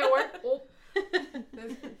 We're gonna be at work. Oh.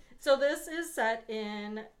 So this is set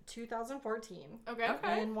in 2014 Okay.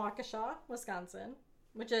 Okay. in Waukesha, Wisconsin,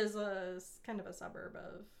 which is kind of a suburb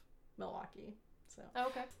of Milwaukee. So,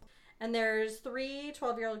 Okay. and there's 3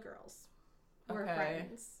 12-year-old girls who are Okay.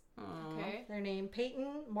 friends. Aw. Okay. They're named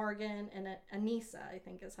Peyton, Morgan, and Anissa, I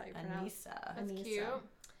think is how you pronounce it. Anissa. That's Anissa. cute.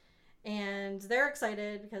 And they're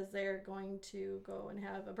excited because they're going to go and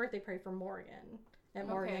have a birthday party for Morgan at Okay.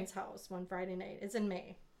 Morgan's house one Friday night. It's in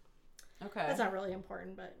May. Okay. That's not really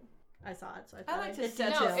important, but I saw it, so I thought like to it's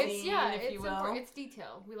set detailed. the No, it's scene, yeah, if it's you will. important. It's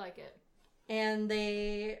detailed. We like it. And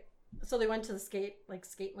they went to the skate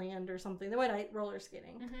land or something. They went roller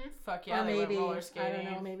skating. Mm-hmm. Fuck yeah, or they maybe went roller skating. I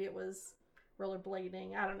don't know, maybe it was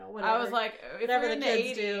rollerblading. I don't know, whatever. I was like, if Whatever we're in the the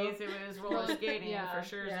kids 80s, do. it was roller skating Yeah. for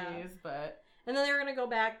sure, Yeah. but and then they were gonna go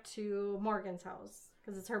back to Morgan's house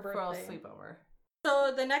because it's her for a birthday. sleepover.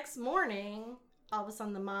 So the next morning, all of a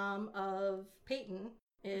sudden, the mom of Peyton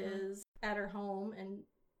is at her home, and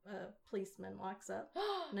a policeman walks up,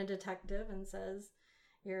 and a detective, and says,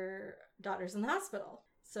 "Your daughter's in the hospital."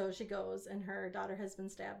 So she goes, and her daughter has been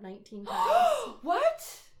stabbed 19 times.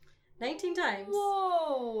 What? 19 times.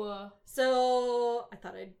 Whoa. So I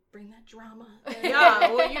thought I'd bring that drama.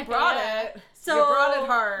 Yeah, well, you brought it. So You brought it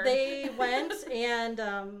hard. They went,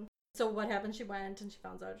 and so what happened? She went and she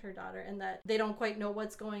found out her daughter, and that they don't quite know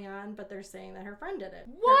what's going on, but they're saying that her friend did it.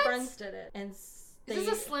 What? Her friends did it, and Is this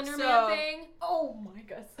a Slender so- Man thing? Oh my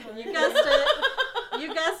god. You guessed it.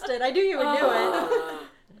 You guessed it. I knew you would do it.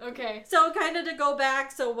 Okay. So kind of to go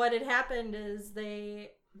back. So what had happened is they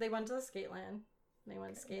went to the skate land. They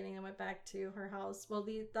went skating and went back to her house. Well,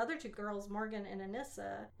 the other 2 girls, Morgan and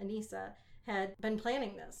Anissa, had been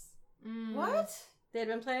planning this. What? They had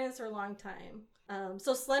been planning this for a long time.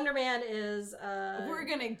 So Slender Man is We're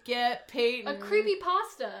gonna get Peyton. A creepy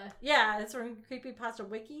pasta. yeah, it's from Creepypasta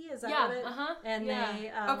Wiki. Is that Yeah. what it? Uh-huh. And yeah.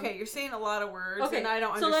 they Okay, you're saying a lot of words, Okay, and I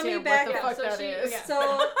don't so let me understand back what the up. fuck So that she- is. yeah.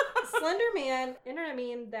 So Slender Man, internet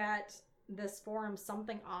meme that this forum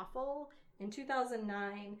Something Awful in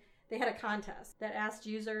 2009, they had a contest that asked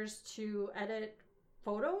users to edit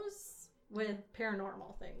photos with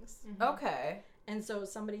paranormal things. Okay. And so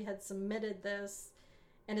somebody had submitted this,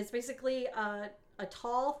 and it's basically a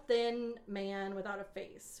tall, thin man without a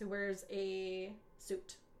face who wears a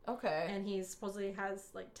suit. Okay. And he supposedly has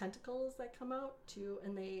like tentacles that come out to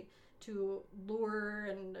lure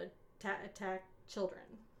and attack children.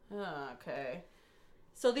 Okay.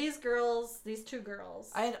 So these 2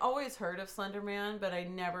 girls. I had always heard of Slender Man, but I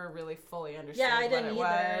never really fully understood yeah, I what didn't it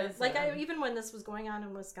either. was. Like and- even when this was going on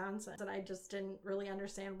in Wisconsin, and I just didn't really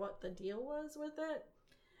understand what the deal was with it.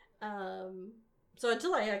 So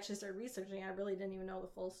until I actually started researching, I really didn't even know the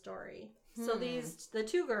full story. So the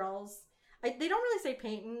 2 girls, they don't really say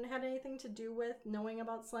Peyton had anything to do with knowing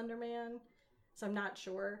about Slender Man, so I'm not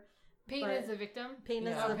sure. Peyton But is the victim. Peyton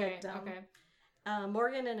is Yeah. the Okay. victim. Okay.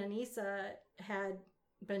 Morgan and Anissa had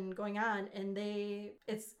been going on, and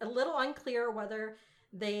it's a little unclear whether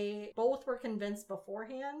they both were convinced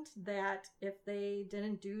beforehand that if they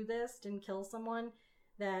didn't kill someone,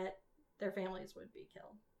 that their families would be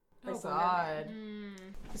killed. by Oh Slender God.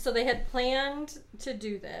 Mm. So they had planned to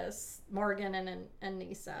do this, Morgan and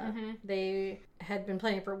Nisa. Mhm. They had been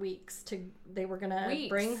planning for weeks. They were going to Weeks.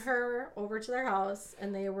 bring her over to their house,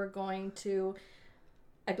 and they were going to,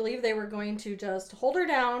 I believe they were going to just hold her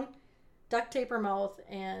down, duct tape her mouth,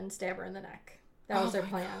 and stab her in the neck. That was their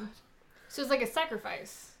plan. So it's like a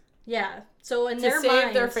sacrifice. Yeah. So in To their save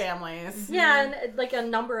minds, their families. yeah, and like a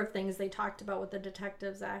number of things they talked about with the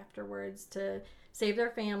detectives afterwards to save their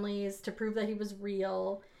families, to prove that he was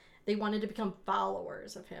real. They wanted to become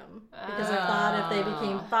followers of him because they thought if they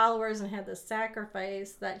became followers and had this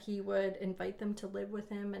sacrifice, that he would invite them to live with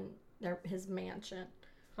him in his mansion.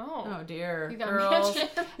 Oh. Oh dear. You got Girls.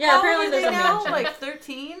 mansion. Yeah, How apparently old are there's they a now? mansion. Like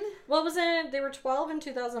 13? What was it? They were 12 in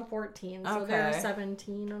 2014, so they're Okay.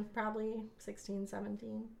 17, probably 16,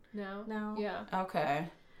 17 No. now. Yeah. Okay.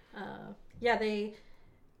 Yeah,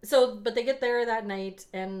 but they get there that night,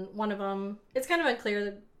 and one of them, it's kind of unclear.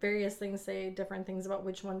 That various things say different things about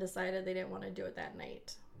which one decided they didn't want to do it that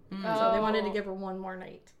night. So they wanted to give her one more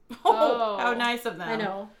night. Oh, how nice of them. I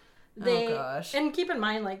know. Oh, gosh. And keep in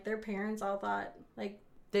mind, like, their parents all thought, like,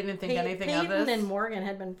 They didn't think anything of Peyton this. and Morgan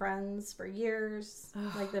had been friends for years.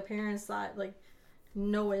 Like, the parents thought, like,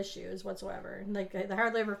 no issues whatsoever. Like, they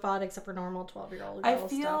hardly ever fought except for normal 12-year-old I girl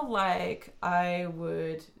feel stuff. like I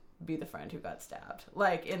would be the friend who got stabbed.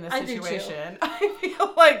 Like, in this I do too. situation. I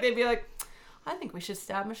feel like they'd be like, I think we should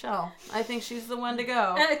stab Michelle. I think she's the one to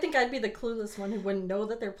go. And I think I'd be the clueless one who wouldn't know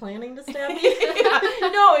that they're planning to stab me. Yeah,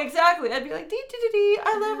 no, exactly. I'd be like, dee dee dee dee.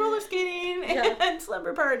 I love roller skating Yeah. and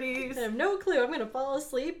slumber parties. I have no clue. I'm going to fall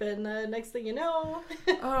asleep, and next thing you know.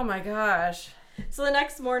 Oh my gosh. So the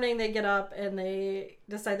next morning they get up and they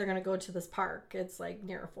decide they're going to go to this park. It's like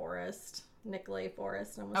near a forest, Nicolay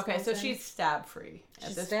Forest in Wisconsin. Okay, so she's stab free at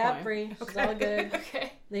She's this stab point. free. She's Okay. all good.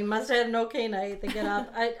 Okay. They must have had an okay night. They get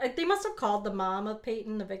up. They must have called the mom of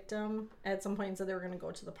Peyton, the victim, at some point and said they were going to go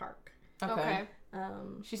to the park. Okay.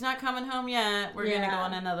 She's not coming home yet. We're gonna go Yeah.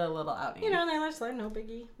 on another little outing. You know, they just like, no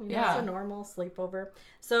biggie. You know, Yeah. It's a normal sleepover.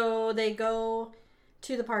 So they go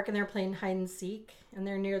to the park and they're playing hide and seek, and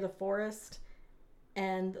they're near the forest.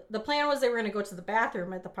 And the plan was they were going to go to the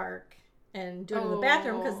bathroom at the park and do it in the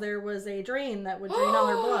bathroom because there was a drain that would drain all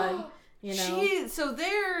her blood. You know.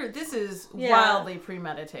 This is Yeah. wildly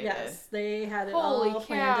premeditated. Yes, they had it Holy all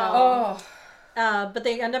planned cow. out. Oh. But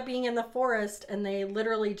they end up being in the forest, and they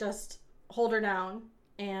literally just hold her down,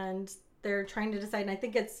 and they're trying to decide. And I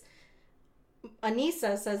think it's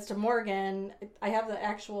Anissa says to Morgan, I have the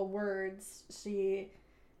actual words. She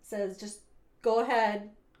says, "Just go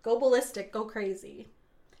ahead, go ballistic, go crazy."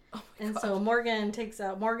 Oh my And God. so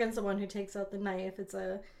Morgan's the one who takes out the knife. It's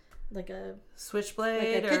a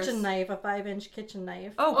Switchblade or kitchen knife, a 5-inch kitchen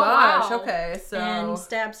knife, Oh Oh, gosh. wow. Okay. So and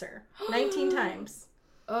stabs her 19 times.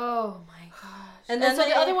 Oh my gosh. And And then so the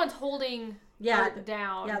they- other one's holding Yeah, her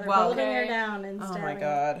down. yeah, they're Wow. holding her Okay. down and oh stabbing my her.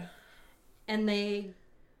 god. And they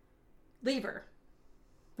leave her.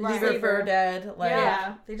 They Right. just Leave leave her her. dead. Like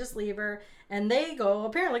Yeah, they just leave her, and they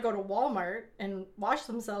apparently go to Walmart and wash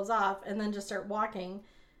themselves off, and then just start walking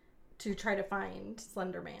to try to find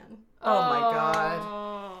Slender Man. Oh my god.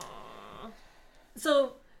 God.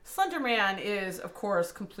 So Slender Man is, of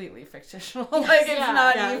course, completely fictional. Like, it's yeah,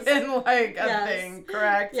 not yes. even, like, a Yes. thing,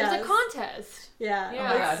 correct? Yeah. It's a contest. yeah, Yeah. Oh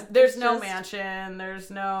my it's- god. There's it's no just- mansion. There's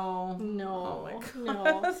no... No, Oh my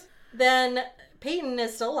god. no. Then Peyton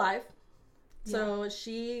is still alive, so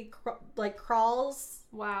she crawls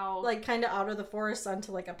Wow. kind of out of the forest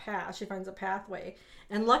onto a path. She finds a pathway,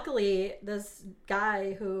 and luckily this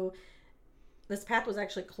path was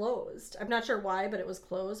actually closed. I'm not sure why, but it was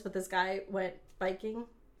closed. But this guy went biking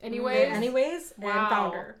anyways, Wow. and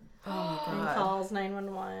found her Oh my and god. calls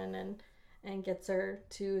 911 and gets her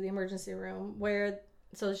to the emergency room where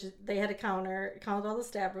they had to counted all the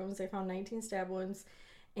stab wounds. They found 19 stab wounds,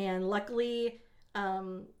 and luckily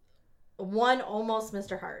one almost missed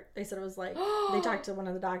her heart. They said it was they talked to one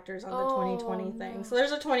of the doctors on the 2020 thing. no. So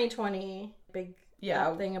there's a 2020 big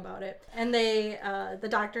thing about it. And the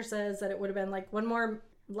doctor says that it would have been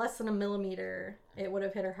less than a millimeter. It would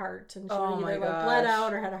have hit her heart, and she Oh would my have either bled gosh.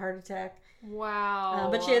 out or had a heart attack. Wow.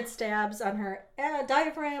 But she had stabs on her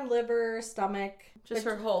diaphragm, liver, stomach. Just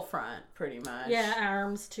her whole front, pretty much. Yeah,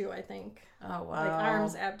 arms too, I think. Oh, wow.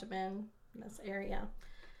 Arms, abdomen, this area.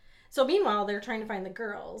 So meanwhile, they're trying to find the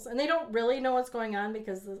girls, and they don't really know what's going on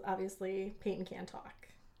because obviously Peyton can't talk.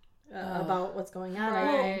 about what's going on.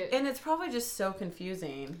 Right. And it's probably just so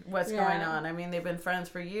confusing what's Yeah. going on. I mean, they've been friends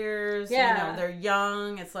for years. Yeah. You know, they're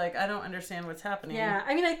young. It's like, I don't understand what's happening. Yeah,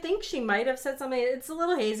 I mean, I think she might have said something. It's a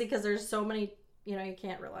little hazy because there's so many, you know, you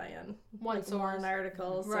can't rely on One one source.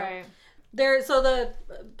 articles. So. Right. So the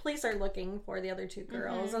police are looking for the other two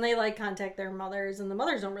girls, and they like contact their mothers, and the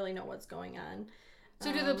mothers don't really know what's going on.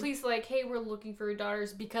 So do the police like, hey, we're looking for your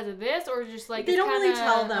daughters because of this, or just like They it's don't really kinda-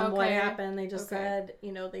 tell them what okay. happened. They just Okay. said,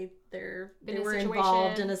 you know, they In a were situation.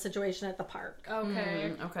 involved in a situation at the park.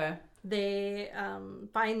 Okay. Okay. They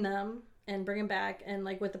find them and bring them back, and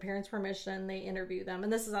like with the parents' permission, they interview them.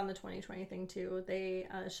 And this is on the 2020 thing too. They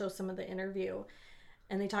show some of the interview,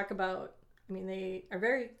 and they talk about. I mean, they are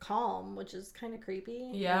very calm, which is kind of creepy.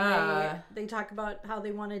 And Yeah. they talk about how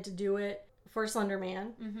they wanted to do it for Slender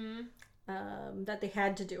Man. Mm-hmm. That they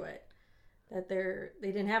had to do it, that they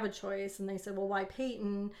didn't have a choice, and they said, well, why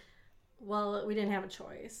Peyton? Well, we didn't have a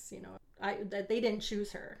choice, you know, that they didn't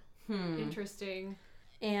choose her. Interesting.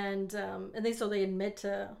 And they basically admit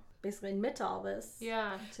to all this.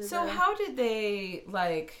 Yeah. So how did they,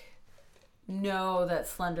 like, know that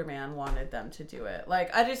Slender Man wanted them to do it?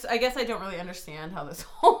 Like, I guess I don't really understand how this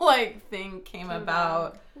whole, like, thing came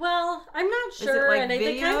about. Well, I'm not it, sure, like, and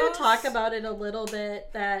they kind videos? of talk about it a little bit,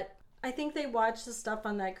 that I think they watched the stuff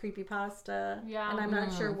on that creepypasta. Yeah. And I'm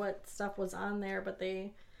not sure what stuff was on there, but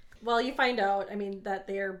you find out, I mean, that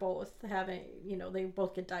they're both having, you know, they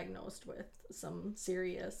both get diagnosed with some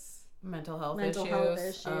serious Mental health Mental issues. health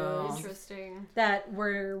issues. Oh. Interesting. that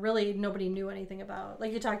were really nobody knew anything about.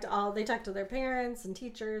 Like they talked to their parents and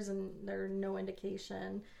teachers, and there were no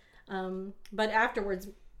indication. But afterwards,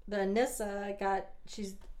 the Nissa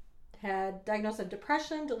she's had diagnosed with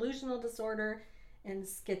depression, delusional disorder, and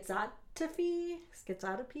schizotypy.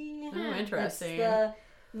 Oh, interesting. It's the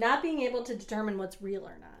not being able to determine what's real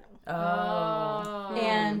or not. Oh.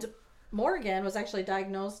 And Morgan was actually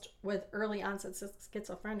diagnosed with early onset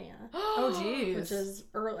schizophrenia, Oh, geez. which is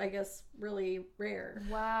I guess really rare.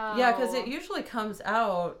 Wow. Yeah, because it usually comes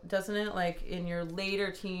out, doesn't it? Like in your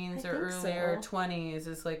later teens I or think earlier so. 20s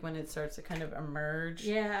is like when it starts to kind of emerge.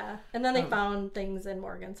 Yeah, and then they found things in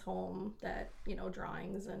Morgan's home that, you know,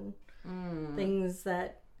 drawings and things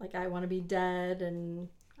that like I want to be dead and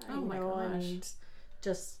Oh my gosh. and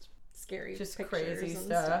just scary, Just pictures crazy and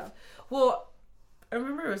stuff. Well, I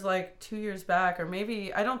remember it was like 2 years back, or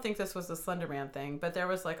maybe, I don't think this was the Slender Man thing, but there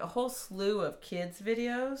was like a whole slew of kids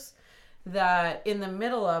videos that in the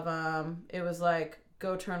middle of them, it was like,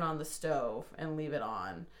 go turn on the stove and leave it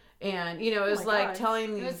on. And, you know, it was my like gosh.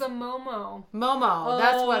 telling It these... was a Momo. Momo,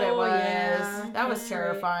 that's what it Oh, was. yeah. That was That's right.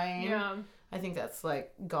 terrifying. Yeah. I think that's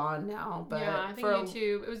like gone now, but Yeah. I think for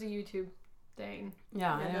YouTube. It was a YouTube thing.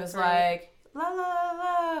 yeah, Yeah, and it that's was right. like la la la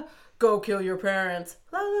la, go kill your parents,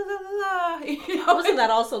 la la la la la. You know? Wasn't that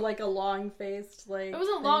also like a long faced like? It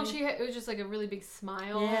wasn't long. thing? It was just like a really big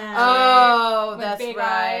smile. Yeah. Oh, With that's big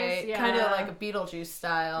right. eyes, yeah. Kind of like a Beetlejuice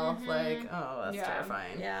style. Mhm. Like, oh, that's Yeah.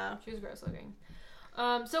 terrifying. Yeah. She was gross looking.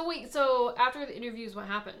 So after the interviews, what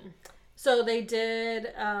happened? So they did.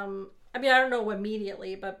 I mean, I don't know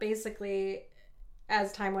immediately, but basically,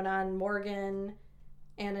 as time went on, Morgan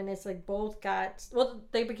and Anissa both got. Well,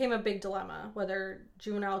 they became a big dilemma whether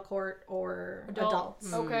juvenile court or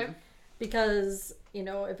adults. Okay. Because, you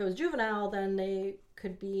know, if it was juvenile, then they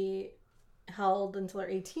could be held until they're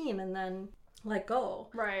 18 and then let go.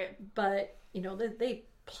 Right. But, you know, they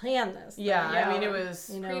planned this. Yeah, Yeah. I mean, it was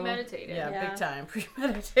You know, Premeditated. yeah, Yeah. big time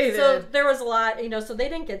premeditated. So there was a lot, you know, so they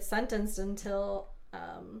didn't get sentenced until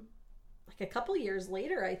like a couple years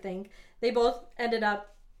later, I think. They both ended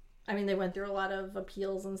up, I mean, they went through a lot of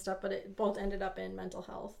appeals and stuff, but it both ended up in mental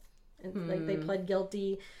health. And like they pled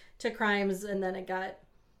guilty to crimes, and then it got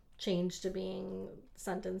changed to being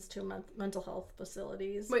sentenced to mental health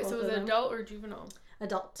facilities. Wait, both so of was it them. adult or juvenile?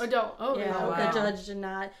 Adult. Adult. Oh, Yeah, Oh, the wow. judge did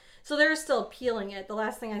not. So they're still appealing it. The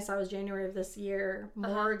last thing I saw was January of this year.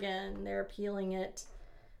 Morgan, they're appealing it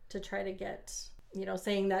to try to get, you know,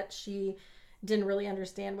 saying that she didn't really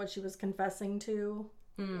understand what she was confessing to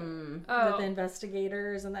with the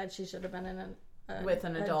investigators, and that she should have been in with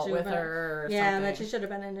an adult with her or Yeah, and something. that she should have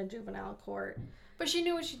been in a juvenile court. But she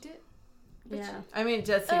knew what she did. Yeah. I mean, it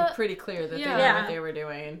does seem pretty clear that they knew Yeah. what they were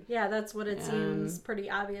doing. Yeah, that's what it seems pretty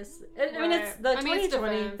obvious. I mean, it's Right. the I mean, it's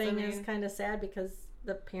 2020 defense, thing I is mean. kind of sad because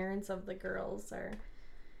the parents of the girls are,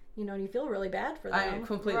 you know, and you feel really bad for them. I'm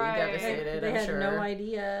completely Right. devastated, They I'm had sure. no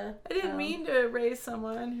idea. I didn't mean to raise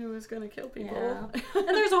someone who was going to kill people. Yeah. And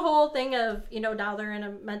there's a whole thing of, you know, now they're in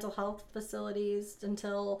a mental health facilities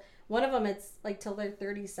until one of them it's like till they're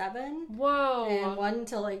 37 Whoa. and one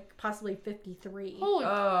till like possibly 53. Holy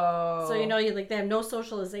Oh. So, you know, you like they have no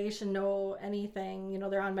socialization, no anything, you know,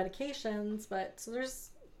 they're on medications, but so there's,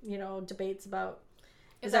 you know, debates about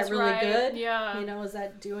is that that's really right. good? Yeah. You know, does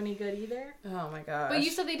that do any good either? Oh my gosh. But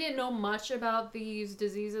you said they didn't know much about these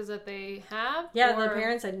diseases that they have? Yeah, or... the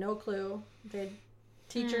parents had no clue.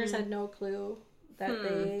 Teachers had no clue that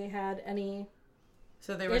they had any.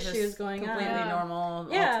 So they were issues just going on. completely Yeah. normal,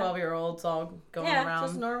 Yeah. all 12-year-olds all going Yeah, around.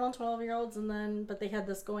 just normal 12-year-olds, and then but they had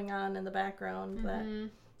this going on in the background that,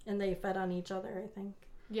 and they fed on each other. I think.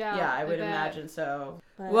 Yeah. Yeah, I would bet. imagine so.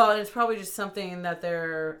 But, Well, it's probably just something that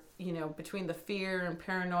they're, you know, between the fear and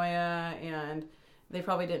paranoia, and they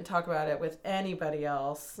probably didn't talk about it with anybody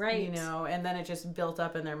else. Right. You know, and then it just built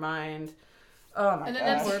up in their mind. Oh my And then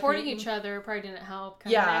gosh. them supporting each other probably didn't help.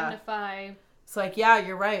 Kind Yeah. of magnify. It's like, yeah,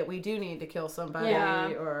 you're right. We do need to kill somebody.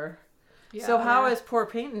 Yeah. Or Yeah. so how is poor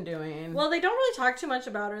Peyton doing? well, they don't really talk too much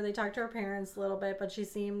about her. They talked to her parents a little bit, but she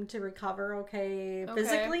seemed to recover okay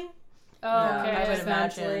physically. Oh, Yeah, okay. I would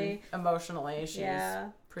imagine Mentally. emotionally she's Yeah.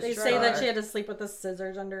 pretty They say that scarred. she had to sleep with the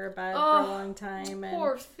scissors under her bed for Oh, a long time, and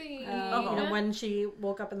Poor thing. you know, when she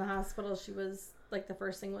woke up in the hospital, she was like, the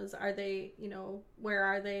first thing was, are they, you know, where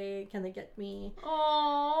are they? Can they get me?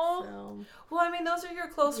 Aww. So, Well, I mean, those are your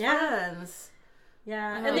close Yeah. friends.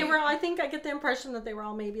 yeah. Oh. And they were all, I think I get the impression that they were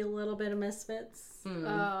all maybe a little bit of misfits. Hmm.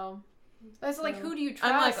 Oh. That's like, who do you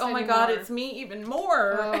trust? I'm like, oh my god, anymore? it's me even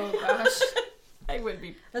more. Oh, gosh. I would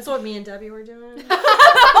be. That's what me and Debbie were doing.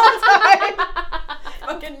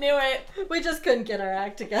 Fucking knew it. We just couldn't get our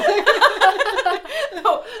act together.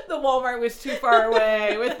 No, the Walmart was too far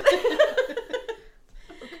away. With.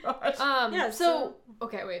 Oh, gosh. Yeah, So,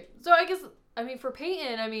 okay, wait. So I guess, I mean, for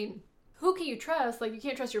Peyton, I mean, who can you trust? Like, you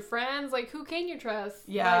can't trust your friends. Like, who can you trust?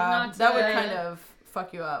 Yeah, Like, not that would to- kind of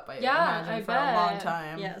fuck you up. I Yeah, imagine I for a long bet.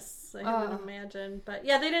 time. Yes, I would imagine. But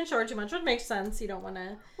yeah, they didn't show her too much, which makes sense. You don't want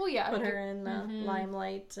to Well, yeah. put her in the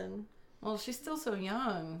limelight. And Well, she's still so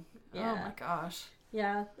young. Yeah. Oh my gosh.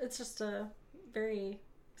 yeah, it's just a very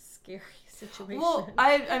scary situation. Well,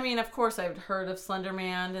 I mean, of course, I've heard of Slender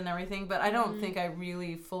Man and everything, but I don't think I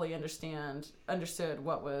really fully understood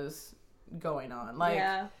what was going on. Like,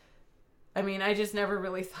 yeah. I mean, I just never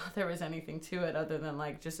really thought there was anything to it other than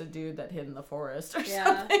like just a dude that hid in the forest or Yeah.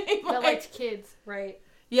 something. That liked kids. Right.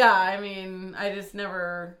 Yeah, I mean, I just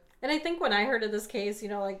never. And I think when I heard of this case, you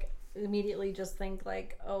know, like immediately just think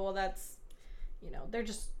like, oh, well, that's, you know, they're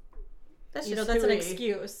just, That's you know, just that's an hooey.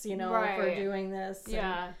 excuse, you know, for Right. doing this. and-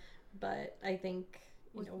 Yeah. but I think,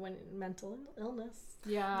 you know, when mental illness.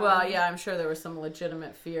 Yeah. Well, yeah, I'm sure there was some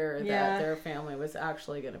legitimate fear Yeah. that their family was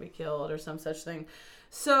actually going to be killed or some such thing.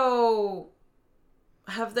 So,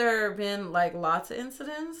 have there been like lots of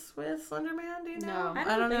incidents with Slender Man? Do you know? No.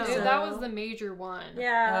 I don't think know. Dude, that was the major one.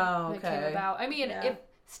 Yeah. Oh, That came okay. about. I mean, Yeah. if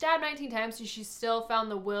stabbed 19 times and she still found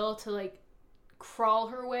the will to like crawl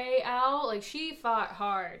her way out, like she fought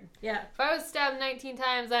hard. Yeah. If I was stabbed 19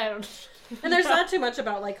 times, I don't. And there's not too much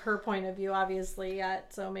about like her point of view, obviously,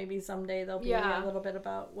 yet. So maybe someday there'll be Yeah. a little bit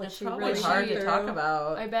about what It's she probably really hard went to talk through.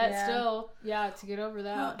 about. I bet Yeah. still, yeah, to get over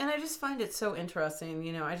that. Well, and I just find it so interesting.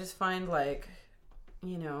 You know, I just find like,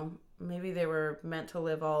 you know, maybe they were meant to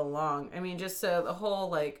live all along. I mean, just so the whole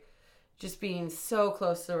like, just being so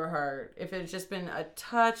close to her heart. If it had just been a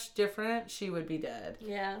touch different, she would be dead.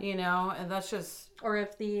 Yeah. You know, and that's just Or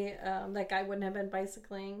if the that guy wouldn't have been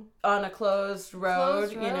bicycling. on a closed road.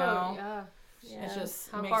 Closed You road, know, yeah. Yeah. it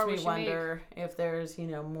just How makes far me would she wonder if there's, you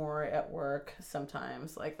know, more at work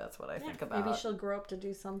sometimes. Like that's what I think about. Maybe she'll grow up to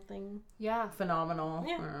do something. Yeah. Phenomenal.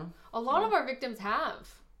 Yeah. or- A lot of our victims have.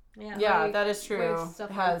 Yeah. Yeah, Like, that is true. with stuff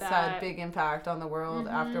like Has had that. big impact on the world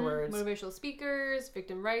afterwards. Motivational speakers,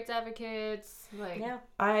 victim rights advocates, like Yeah.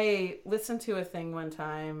 I listened to a thing one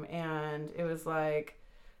time and it was like,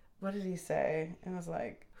 what did he say? It was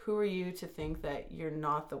like, who are you to think that you're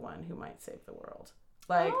not the one who might save the world?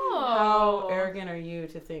 Like, how Oh. arrogant are you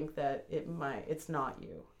to think that it's not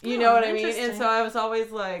you? You know what I mean? And interesting. so I was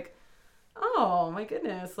always like, oh my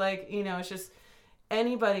goodness. Like, you know, it's just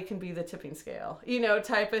anybody can be the tipping scale, you know,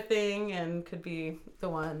 type of thing, and could be the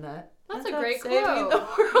one that That's ends a up great saving quote. the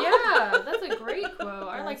world. Yeah, that's a great quote.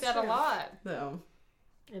 I like That's that a true. lot. So,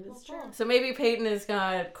 It is true. so maybe Peyton has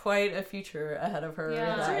got quite a future ahead of her Yeah.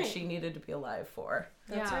 that That's right. she needed to be alive for.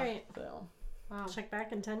 That's Yeah. right. So Wow. Check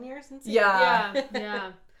back in 10 years and see. yeah, Yeah,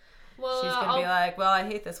 yeah. Well, she's gonna be like, well, I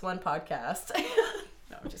hate this one podcast.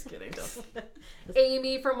 No, I'm just kidding. Just...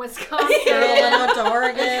 Amy from Wisconsin. Girl went out to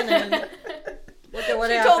Oregon and look at what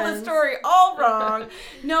she happened. told the story all wrong.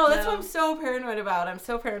 No, that's No. what I'm so paranoid about. I'm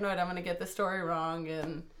so paranoid I'm going to get the story wrong,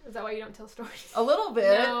 and Is that why you don't tell stories? a little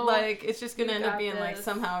bit. No, like, it's just going to you end up got being, like, this.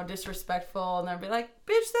 somehow disrespectful, and they'll be like,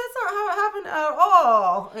 bitch, that's not how it happened at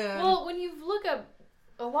all. And Well, when you look up,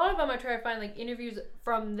 a lot of them I try to find like interviews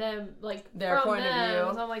from them, like Their from point of them.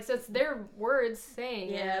 view. So I'm like, so it's their words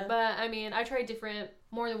saying Yeah. it. But I mean, I tried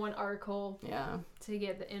more than one article yeah, to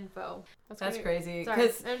get the info. that's great. crazy. Sorry,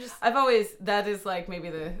 Because I'm just I've always, that is, like,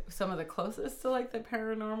 maybe some of the closest to, like, the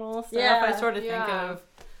paranormal stuff. Yeah, I sort of think yeah. of,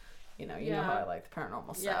 you know Yeah. how I like the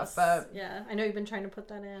paranormal stuff. Yes. But Yeah, I know you've been trying to put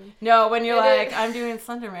that in. no, when you're It like, is. I'm doing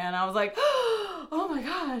Slender Man, I was like, oh my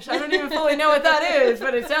gosh, I don't even fully know what that is,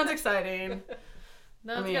 but it sounds exciting.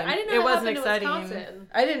 no, I it's mean, good. I didn't know it that wasn't happened exciting. in Wisconsin.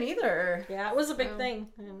 I didn't either. Yeah, it was a big Oh. thing.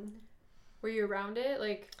 And, Were you around it?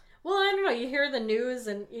 Like, well, I don't know. You hear the news,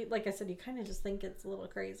 and like I said, you kind of just think it's a little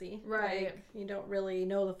crazy. Right. Like, you don't really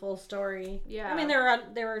know the full story. Yeah. I mean,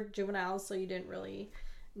 they were juveniles, so you didn't really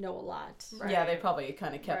know a lot. Right. Yeah, they probably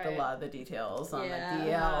kind of kept Right. a lot of the details on Yeah. the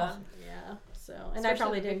DL. Yeah. So, and I Especially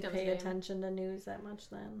probably the didn't victim's pay name. attention to news that much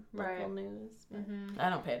then. Right. Local news. But. mm-hmm. I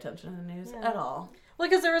don't pay attention to the news Yeah. at all. Well,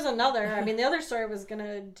 because there was another. I mean, the other story I was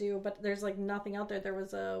gonna do, but there's like nothing out there. There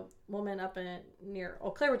was a woman up near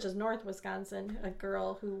Eau Claire, which is North Wisconsin, a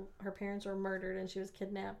girl who her parents were murdered and she was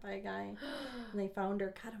kidnapped by a guy, and they found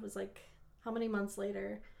her. God, it was like how many months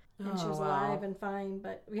later, and she Oh, was wow. alive and fine,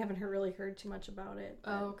 but we haven't really heard too much about it.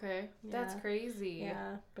 But, Oh, okay. That's yeah. crazy.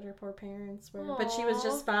 yeah, but her poor parents were. But she was Aw.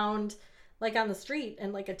 just found like on the street,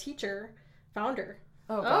 and like a teacher found her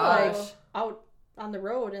Oh, Oh. gosh. like out on the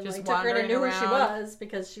road and Just like took her and wandering knew who she around? was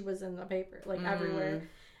because she was in the paper like Mm. everywhere,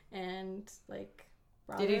 and like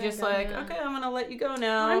brought Did he her just and like, yeah. okay, I'm going to let you go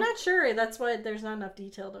now? I'm not sure. That's why there's not enough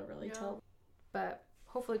detail to really Yeah. tell. But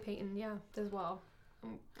hopefully Peyton, yeah, does well.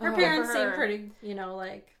 Her Oh. parents For seem her. pretty,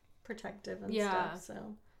 like protective and Yeah. stuff.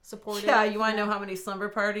 So Supportive. Yeah, you want to know how many slumber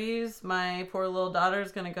parties my poor little daughter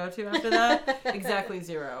is going to go to after that? Exactly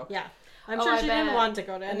 0. yeah, I'm Oh, sure I she didn't bet. want to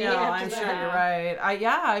go to any. No, after I'm that. sure you're right.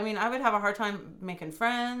 I mean, I would have a hard time making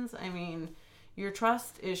friends. I mean, your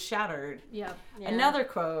trust is shattered. Yeah. Yeah. Another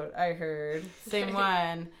quote I heard, same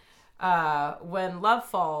one. When love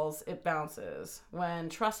falls, it bounces. When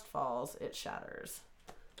trust falls, it shatters.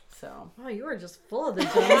 So Oh, you were just full of the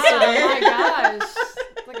gems Oh my today. gosh.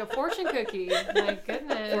 It's like a fortune cookie. My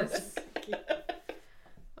goodness.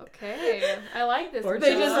 Okay. I like this. Fortune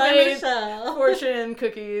They just by made Michelle. fortune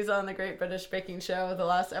cookies on the Great British Baking Show, the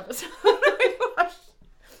last episode we watched.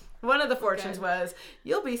 One of the fortunes Okay. was,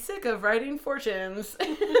 you'll be sick of writing fortunes.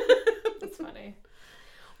 That's funny.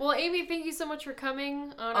 Well, Amy, thank you so much for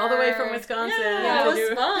coming on All the way our from Wisconsin. Yeah, to it was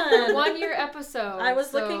do- fun. 1-year episode. I was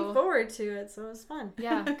so- looking forward to it, so it was fun.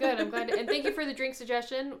 Yeah, good. I'm glad. And thank you for the drink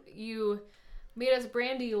suggestion. You made us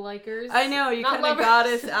brandy likers. I know, you Not kind of lovers. got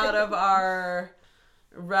us out of our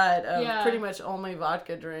rut of Yeah. pretty much only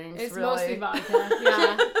vodka drinks. It's really. mostly vodka.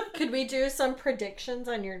 Yeah. Could we do some predictions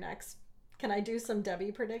on your next? Can I do some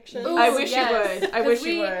Debbie predictions? Ooh, I wish you yes. would. I 'Cause wish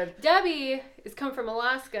you would. Debbie is come from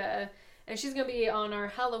Alaska, and she's gonna be on our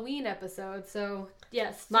Halloween episode. So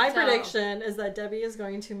yes, do My tell. prediction is that Debbie is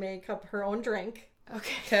going to make up her own drink.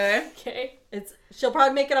 Okay. Okay. Okay. She'll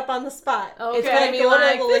probably make it up on the spot. Okay. It's going to be Go to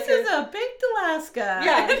like, the this liquor- is a baked Alaska.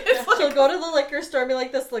 Yeah, It's like- she'll go to the liquor store and be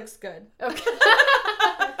like, "This looks good," Okay.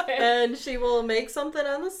 Okay. and she will make something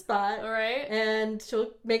on the spot, All right. and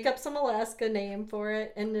she'll make up some Alaska name for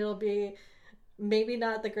it, and it'll be maybe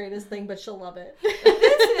not the greatest thing, but she'll love it.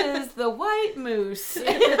 This is the white moose.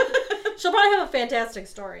 She'll probably have a fantastic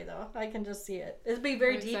story, though. I can just see it. It'll be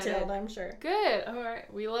very I'm excited. detailed, I'm sure. Good. All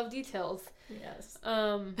right. We love details. Yes.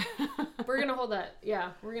 We're gonna hold that. Yeah.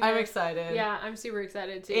 We're gonna. I'm excited. Yeah, I'm super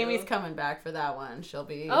excited too. Amy's coming back for that one. She'll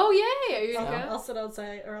be. Oh yay! Are you So- gonna go? I'll sit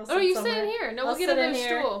outside, or I'll sit Oh, you somewhere. sit in here. No, I'll we'll get sit in another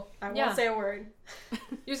here. stool. I won't Yeah. say a word. You're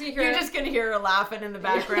just gonna hear. You're just going to hear her laughing in the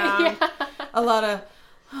background. Yeah. A lot of.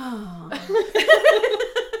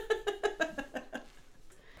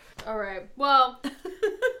 All right. Well,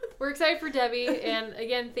 we're excited for Debbie, and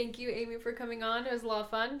again, thank you, Amy, for coming on. It was a lot of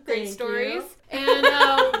fun. Great Thank stories. you.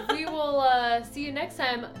 And we will see you next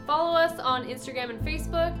time. Follow us on Instagram and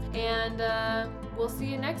Facebook, and we'll see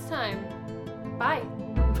you next time. Bye.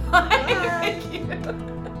 Bye. Thank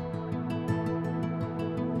you.